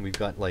yeah, we've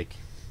got like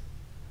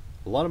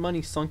a lot of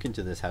money sunk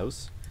into this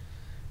house.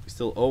 We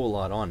still owe a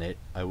lot on it.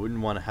 I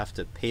wouldn't want to have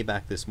to pay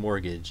back this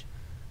mortgage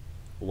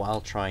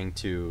while trying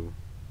to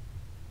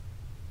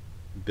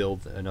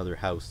build another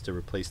house to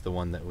replace the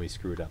one that we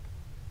screwed up.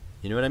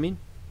 You know what I mean?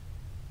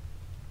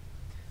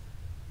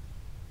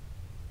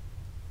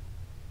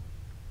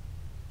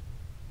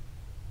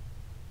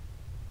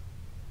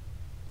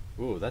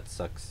 Ooh, that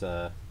sucks,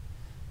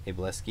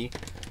 Ableski.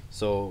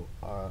 So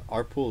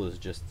our pool is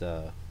just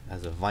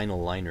has a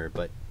vinyl liner,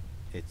 but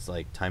it's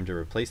like time to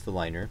replace the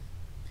liner.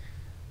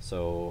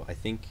 So I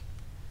think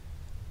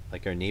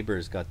like our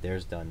neighbors got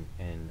theirs done,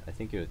 and I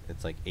think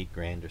it's like $8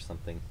 grand or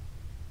something.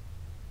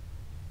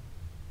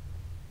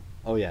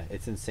 Oh yeah,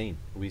 it's insane.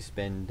 We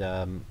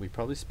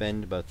probably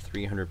spend about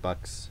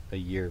 $300 a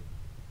year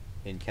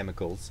in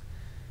chemicals.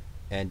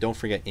 And don't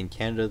forget, in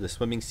Canada, the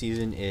swimming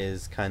season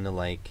is kind of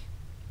like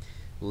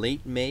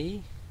late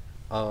May,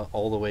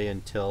 all the way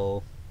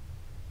until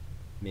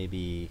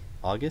maybe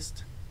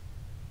August.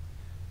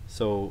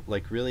 So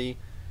like really,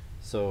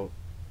 so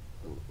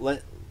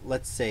let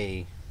let's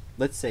say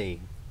let's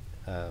say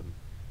um,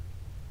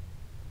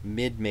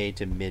 mid May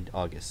to mid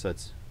August. So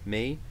it's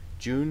May,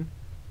 June,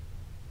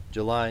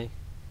 July,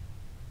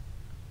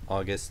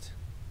 August.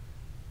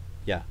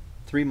 Yeah,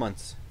 3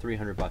 months,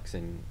 $300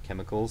 in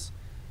chemicals,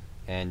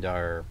 and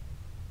our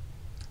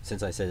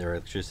since I said our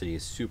electricity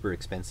is super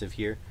expensive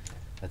here,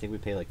 I think we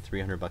pay like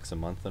 $300 a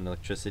month on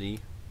electricity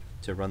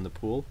to run the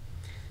pool.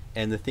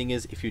 And the thing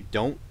is, if you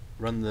don't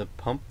run the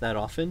pump that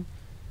often,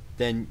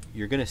 then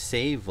you're gonna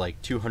save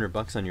like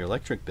 $200 on your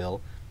electric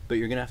bill, but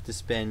you're gonna have to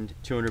spend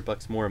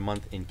 $200 more a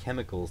month in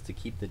chemicals to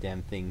keep the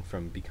damn thing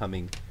from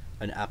becoming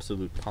an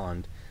absolute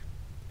pond.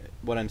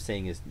 What I'm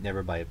saying is,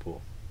 never buy a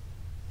pool.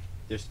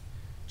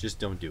 Just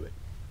don't do it.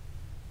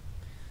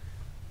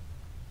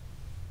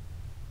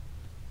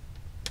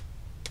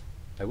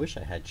 I wish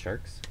I had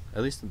sharks.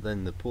 At least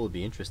then the pool would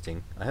be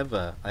interesting. I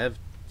have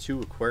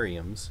two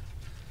aquariums,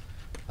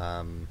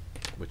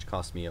 which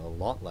cost me a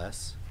lot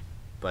less,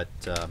 but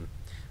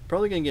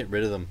probably gonna get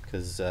rid of them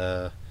because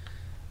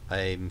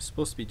I'm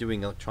supposed to be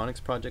doing electronics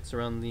projects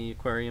around the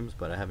aquariums,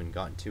 but I haven't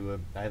gotten to it.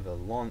 I have a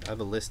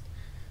list.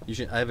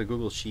 I have a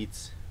Google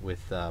Sheets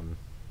with a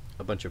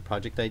bunch of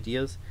project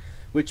ideas.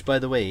 Which, by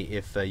the way,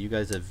 if you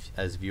guys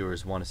as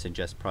viewers want to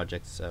suggest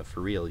projects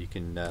for real, you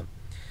can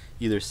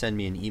either send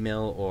me an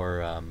email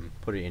or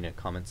put it in a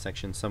comment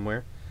section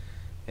somewhere,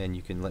 and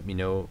you can let me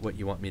know what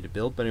you want me to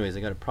build. But anyways,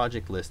 I got a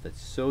project list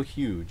that's so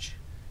huge,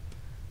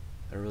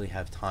 I don't really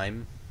have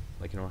time.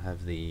 Like, I don't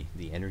have the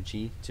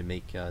energy to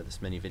make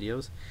this many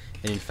videos.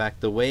 And in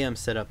fact, the way I'm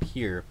set up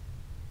here,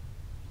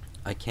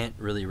 I can't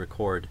really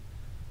record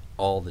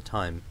all the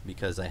time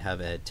because I have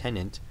a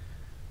tenant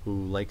who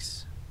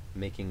likes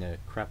making a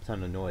crap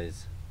ton of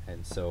noise,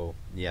 and so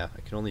yeah,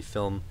 I can only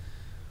film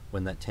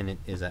when that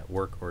tenant is at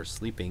work or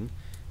sleeping,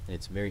 and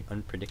it's very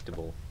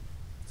unpredictable.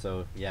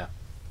 So yeah,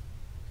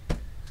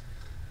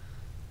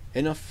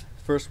 enough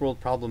first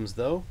world problems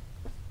though.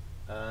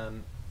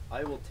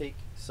 I will take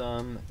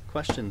some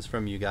questions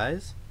from you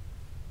guys.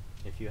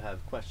 If you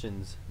have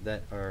questions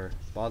that are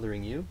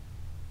bothering you,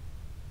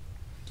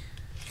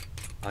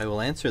 I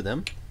will answer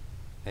them,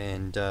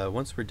 and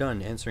once we're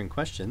done answering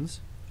questions,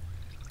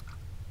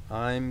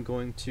 I'm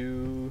going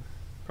to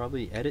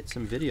probably edit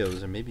some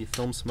videos or maybe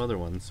film some other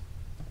ones.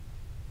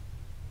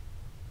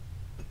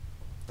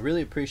 I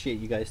really appreciate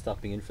you guys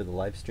stopping in for the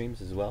live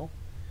streams as well.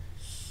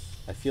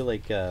 I feel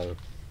like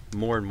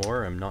more and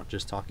more I'm not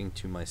just talking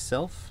to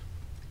myself.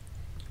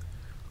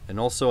 And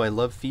also I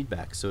love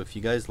feedback, so if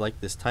you guys like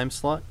this time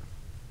slot,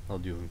 I'll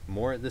do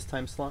more at this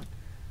time slot.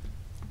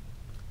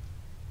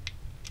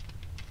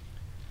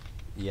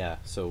 Yeah,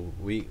 so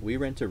we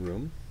rent a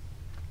room,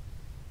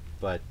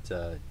 but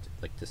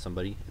like to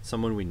somebody. It's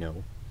someone we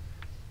know.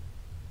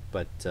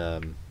 But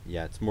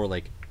yeah, it's more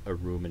like a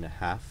room and a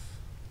half,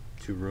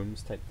 2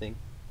 rooms type thing.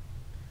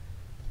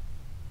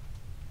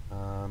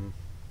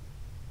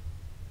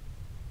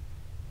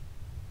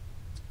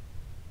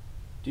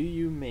 Do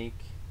you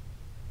make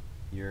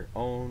your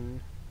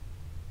own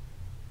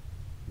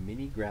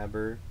mini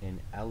grabber and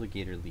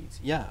alligator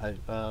leads? Yeah,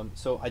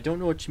 so I don't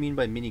know what you mean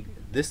by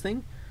this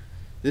thing.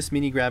 This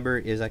mini grabber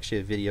is actually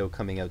a video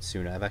coming out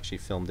soon. I've actually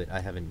filmed it. I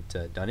haven't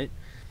done it.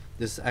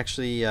 This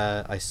actually,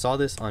 I saw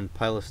this on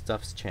Pile of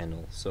Stuff's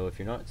channel, so if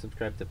you're not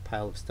subscribed to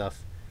Pile of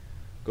Stuff,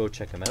 go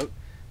check him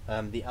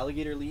out. The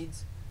alligator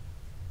leads,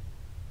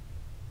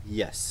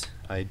 yes,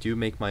 I do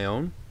make my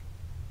own.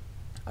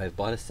 I've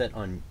bought a set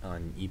on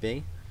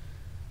eBay,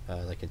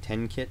 like a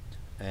 10 kit,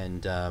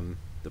 and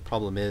the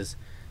problem is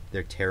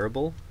they're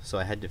terrible, so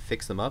I had to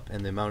fix them up,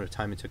 and the amount of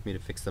time it took me to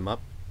fix them up,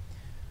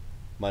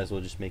 might as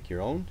well just make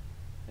your own.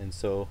 And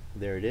so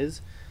there it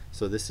is.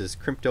 So this is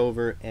crimped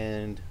over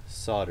and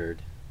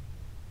soldered.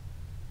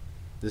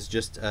 This is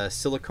just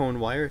silicone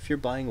wire. If you're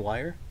buying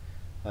wire,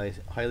 I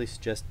highly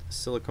suggest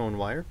silicone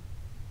wire.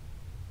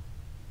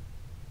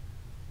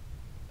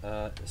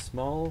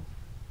 Small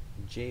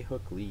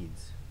J-hook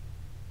leads.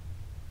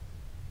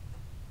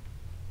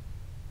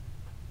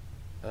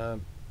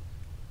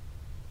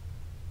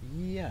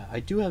 Yeah, I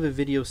do have a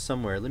video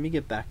somewhere. Let me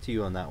get back to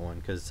you on that one,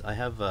 because I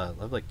have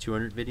like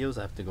 200 videos.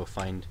 I have to go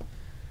find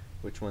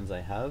which ones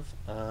I have.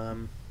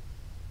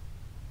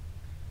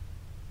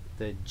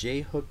 The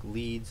J-hook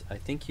leads, I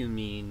think you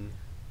mean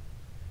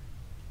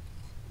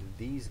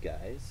these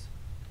guys.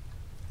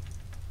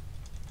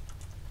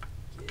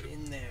 Get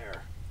in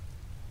there.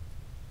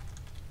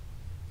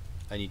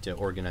 I need to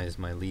organize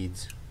my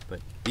leads,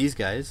 but these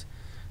guys,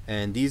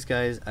 and these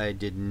guys I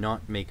did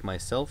not make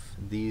myself.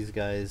 These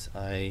guys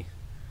I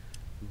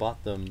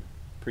bought them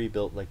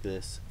pre-built like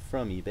this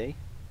from eBay.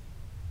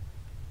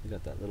 I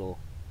got that little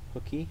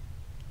hooky,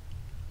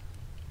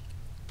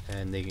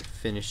 and they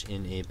finish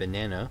in a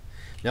banana.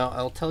 Now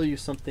I'll tell you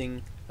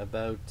something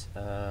about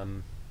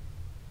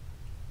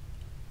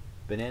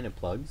banana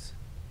plugs.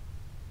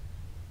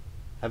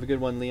 Have a good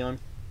one, Leon.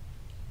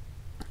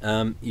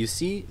 You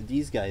see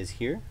these guys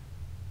here?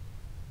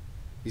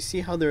 You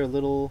see how they're a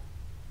little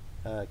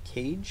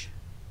cage?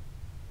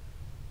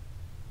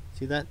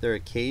 See that? They're a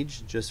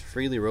cage just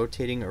freely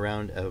rotating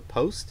around a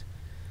post.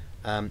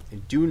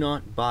 Do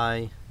not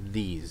buy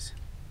these.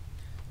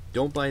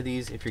 Don't buy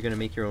these if you're going to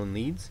make your own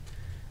leads.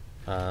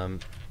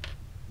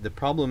 The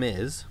problem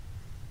is,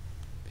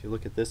 if you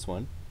look at this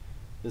one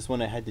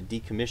I had to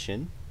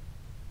decommission.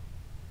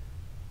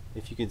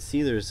 If you can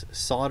see, there's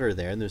solder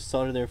there, and there's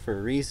solder there for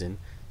a reason.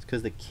 It's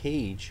because the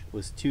cage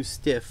was too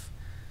stiff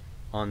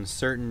on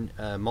certain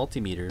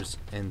multimeters,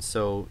 and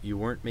so you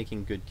weren't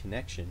making good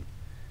connection.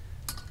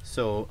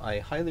 So I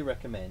highly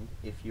recommend,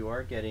 if you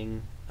are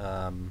getting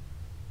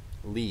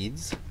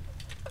leads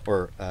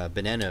or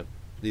banana,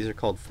 these are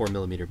called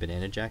 4mm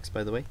banana jacks,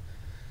 by the way,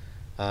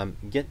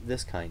 get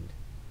this kind.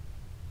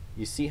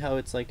 You see how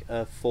it's like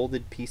a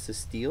folded piece of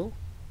steel?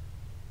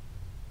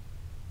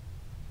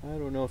 I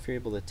don't know if you're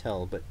able to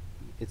tell, but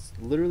it's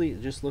literally,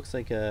 it just looks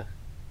like a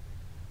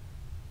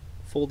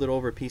folded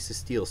over piece of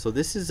steel. So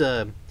this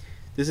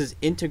is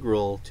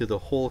integral to the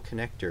whole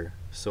connector.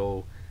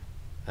 So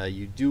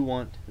you do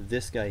want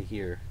this guy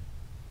here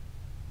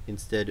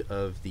instead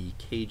of the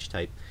cage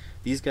type.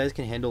 These guys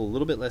can handle a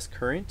little bit less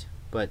current,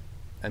 but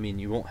I mean,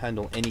 you won't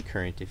handle any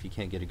current if you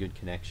can't get a good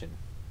connection.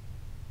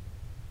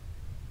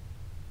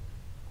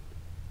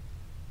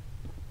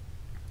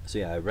 So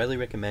yeah, I really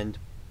recommend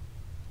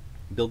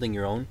building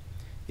your own.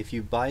 If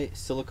you buy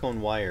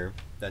silicone wire,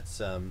 that's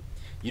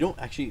you don't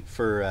actually,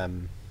 for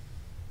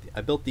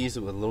I built these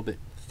with a little bit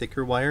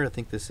thicker wire. I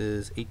think this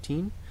is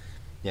 18,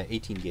 yeah,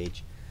 18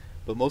 gauge,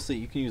 but mostly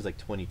you can use like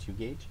 22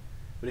 gauge.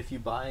 But if you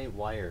buy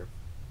wire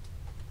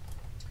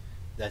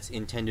that's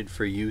intended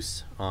for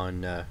use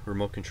on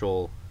remote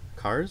control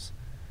cars,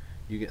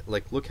 you get,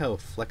 like, look how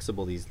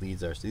flexible these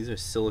leads are. So these are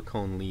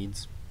silicone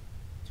leads.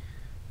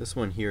 This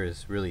one here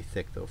is really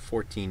thick though,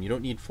 14. You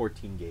don't need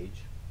 14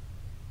 gauge.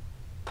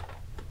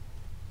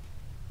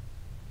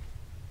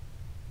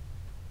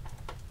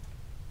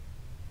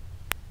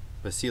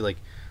 But see, like,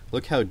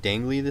 look how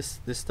dangly this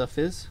stuff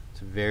is.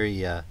 It's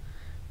very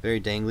very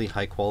dangly,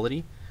 high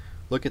quality.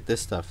 Look at this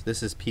stuff.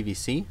 This is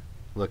PVC.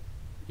 Look,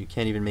 you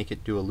can't even make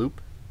it do a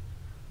loop.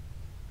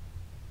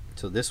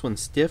 So this one's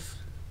stiff.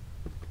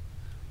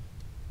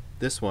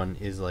 This one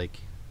is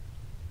like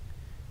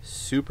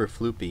super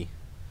floopy.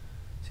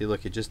 See,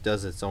 look, it just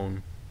does its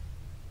own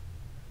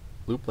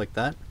loop like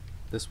that.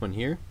 This one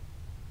here,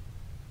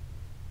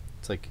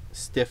 it's like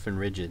stiff and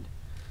rigid.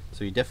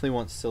 So you definitely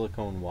want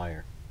silicone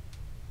wire.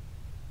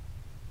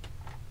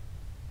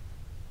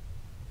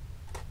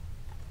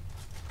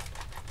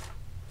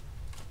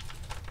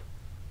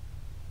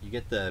 You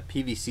get the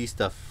PVC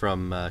stuff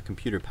from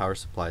computer power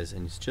supplies,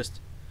 and it's just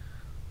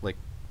like,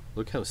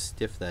 look how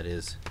stiff that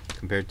is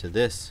compared to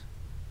this,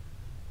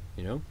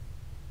 you know.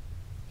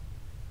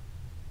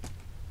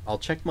 I'll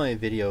check my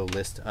video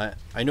list.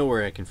 I know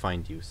where I can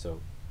find you,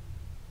 so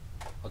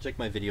I'll check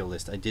my video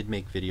list. I did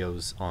make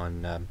videos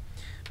on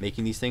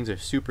making these things. They're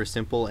super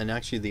simple, and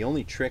actually the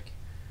only trick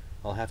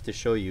I'll have to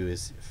show you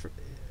is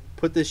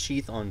put this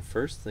sheath on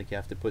first. Like, you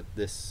have to put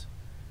this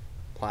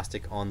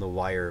plastic on the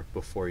wire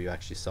before you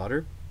actually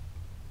solder.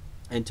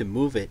 And to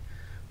move it,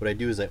 what I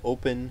do is I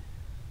open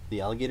the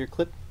alligator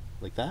clip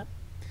like that,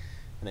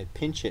 and I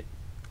pinch it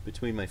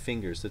between my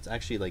fingers, so it's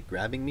actually like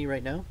grabbing me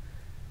right now,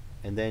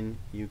 and then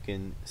you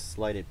can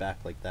slide it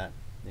back like that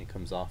and it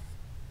comes off.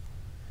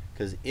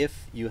 Because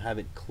if you have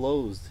it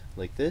closed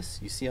like this,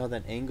 you see how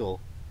that angle,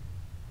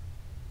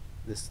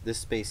 this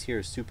space here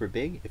is super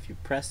big. If you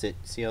press it,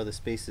 see how the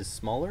space is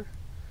smaller?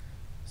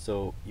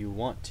 So you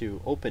want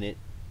to open it,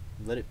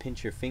 let it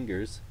pinch your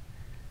fingers,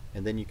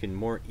 and then you can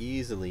more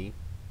easily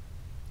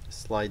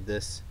slide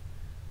this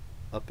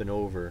up and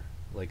over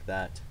like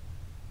that,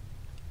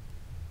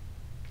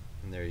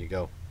 and there you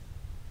go.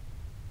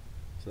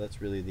 So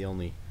that's really the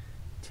only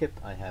tip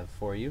I have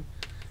for you.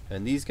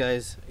 And these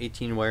guys,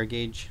 18 wire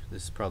gauge,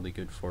 this is probably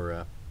good for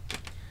a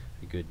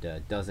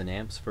good dozen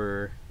amps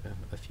for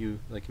a few,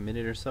 like a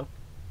minute or so.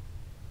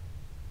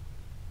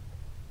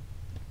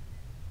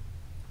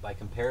 By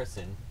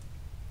comparison,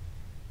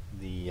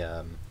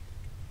 the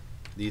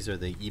these are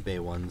the eBay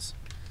ones,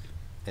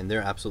 and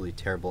they're absolutely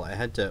terrible. I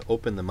had to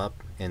open them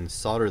up and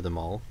solder them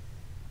all.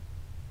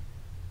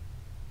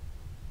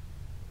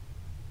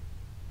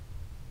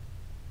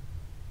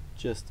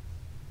 Just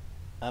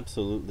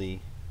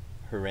absolutely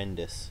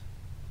horrendous.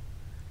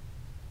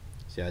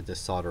 See, I had to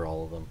solder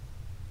all of them.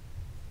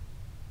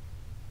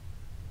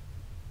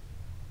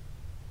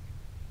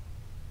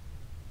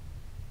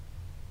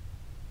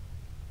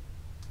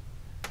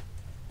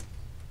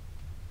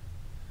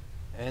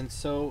 And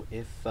so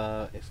if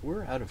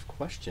we're out of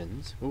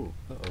questions, ooh,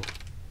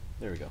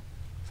 there we go,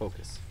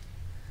 focus.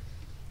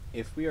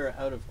 If we are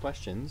out of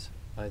questions,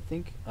 I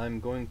think I'm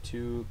going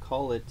to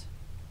call it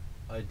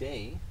a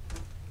day.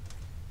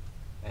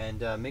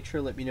 And make sure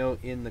to let me know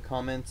in the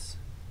comments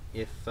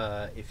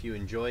if you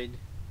enjoyed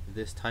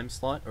this time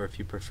slot, or if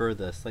you prefer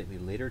the slightly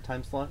later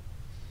time slot.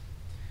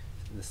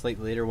 The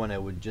slightly later one, I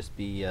would just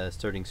be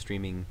starting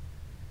streaming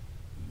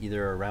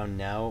either around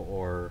now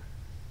or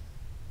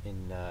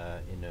in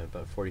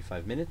about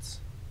 45 minutes.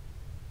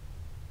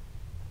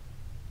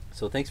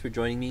 So thanks for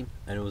joining me.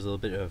 I know it was a little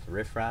bit of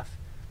riff-raff,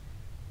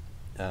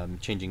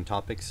 changing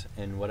topics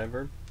and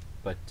whatever,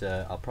 but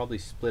I'll probably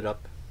split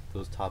up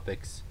those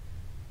topics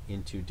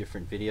into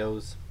different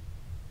videos.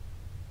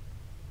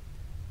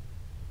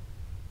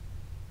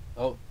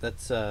 Oh,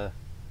 that's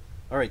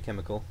alright,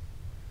 Chemical.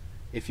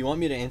 If you want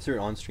me to answer it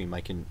on stream,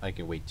 I can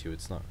wait too.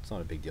 It's not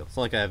a big deal. It's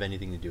not like I have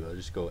anything to do. I'll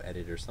just go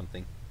edit or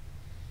something.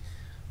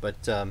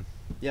 But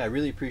yeah, I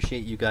really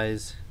appreciate you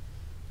guys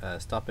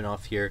stopping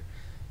off here.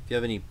 If you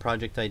have any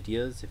project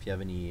ideas, if you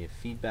have any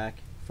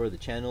feedback for the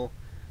channel,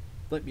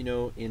 let me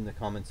know in the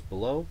comments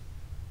below.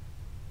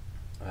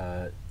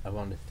 I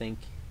want to thank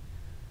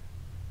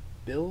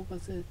Bill,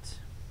 was it?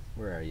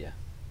 Where are you?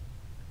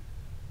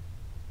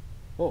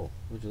 Oh,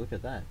 would you look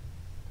at that?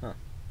 Huh.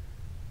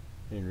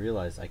 I didn't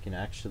realize I can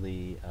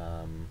actually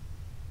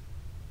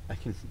I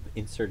can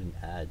insert an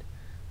ad.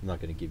 I'm not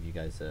going to give you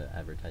guys an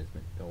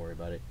advertisement. Don't worry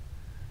about it.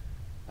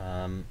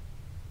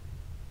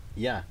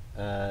 Yeah,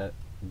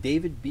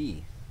 David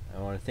B. I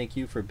want to thank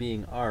you for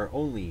being our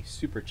only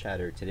super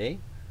chatter today.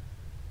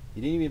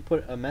 You didn't even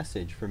put a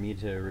message for me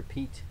to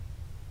repeat.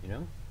 You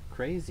know,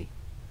 crazy.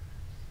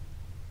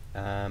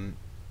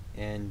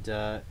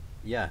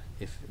 Yeah,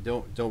 if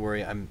don't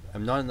worry, I'm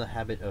not in the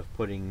habit of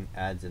putting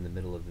ads in the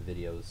middle of the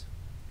videos.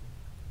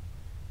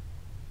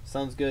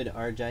 Sounds good,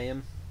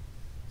 RJM.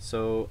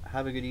 So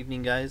have a good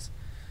evening, guys,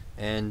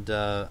 and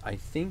I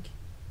think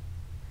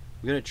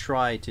I'm gonna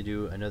try to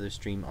do another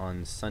stream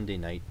on Sunday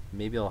night.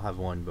 Maybe I'll have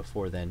one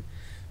before then,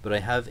 but I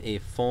have a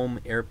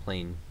foam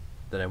airplane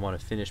that I want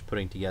to finish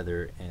putting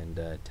together and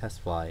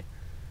test fly,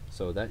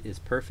 so that is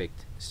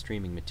perfect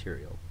streaming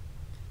material.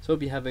 So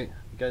hope you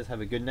guys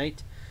have a good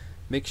night.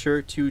 Make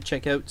sure to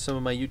check out some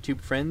of my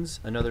YouTube friends,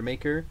 Another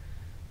Maker,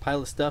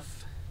 Pile of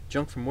Stuff,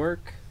 Junk from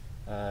Work,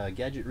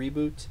 Gadget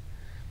Reboot.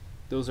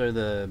 Those are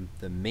the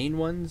main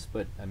ones,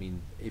 but I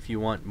mean, if you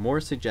want more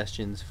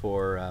suggestions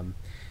for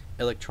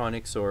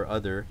electronics or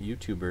other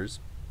YouTubers,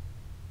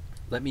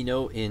 let me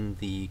know in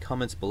the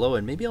comments below,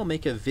 and maybe I'll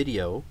make a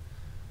video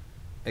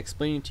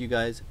explaining to you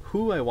guys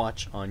who I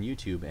watch on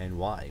YouTube and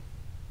why.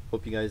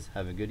 Hope you guys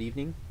have a good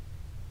evening.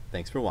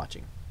 Thanks for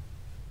watching.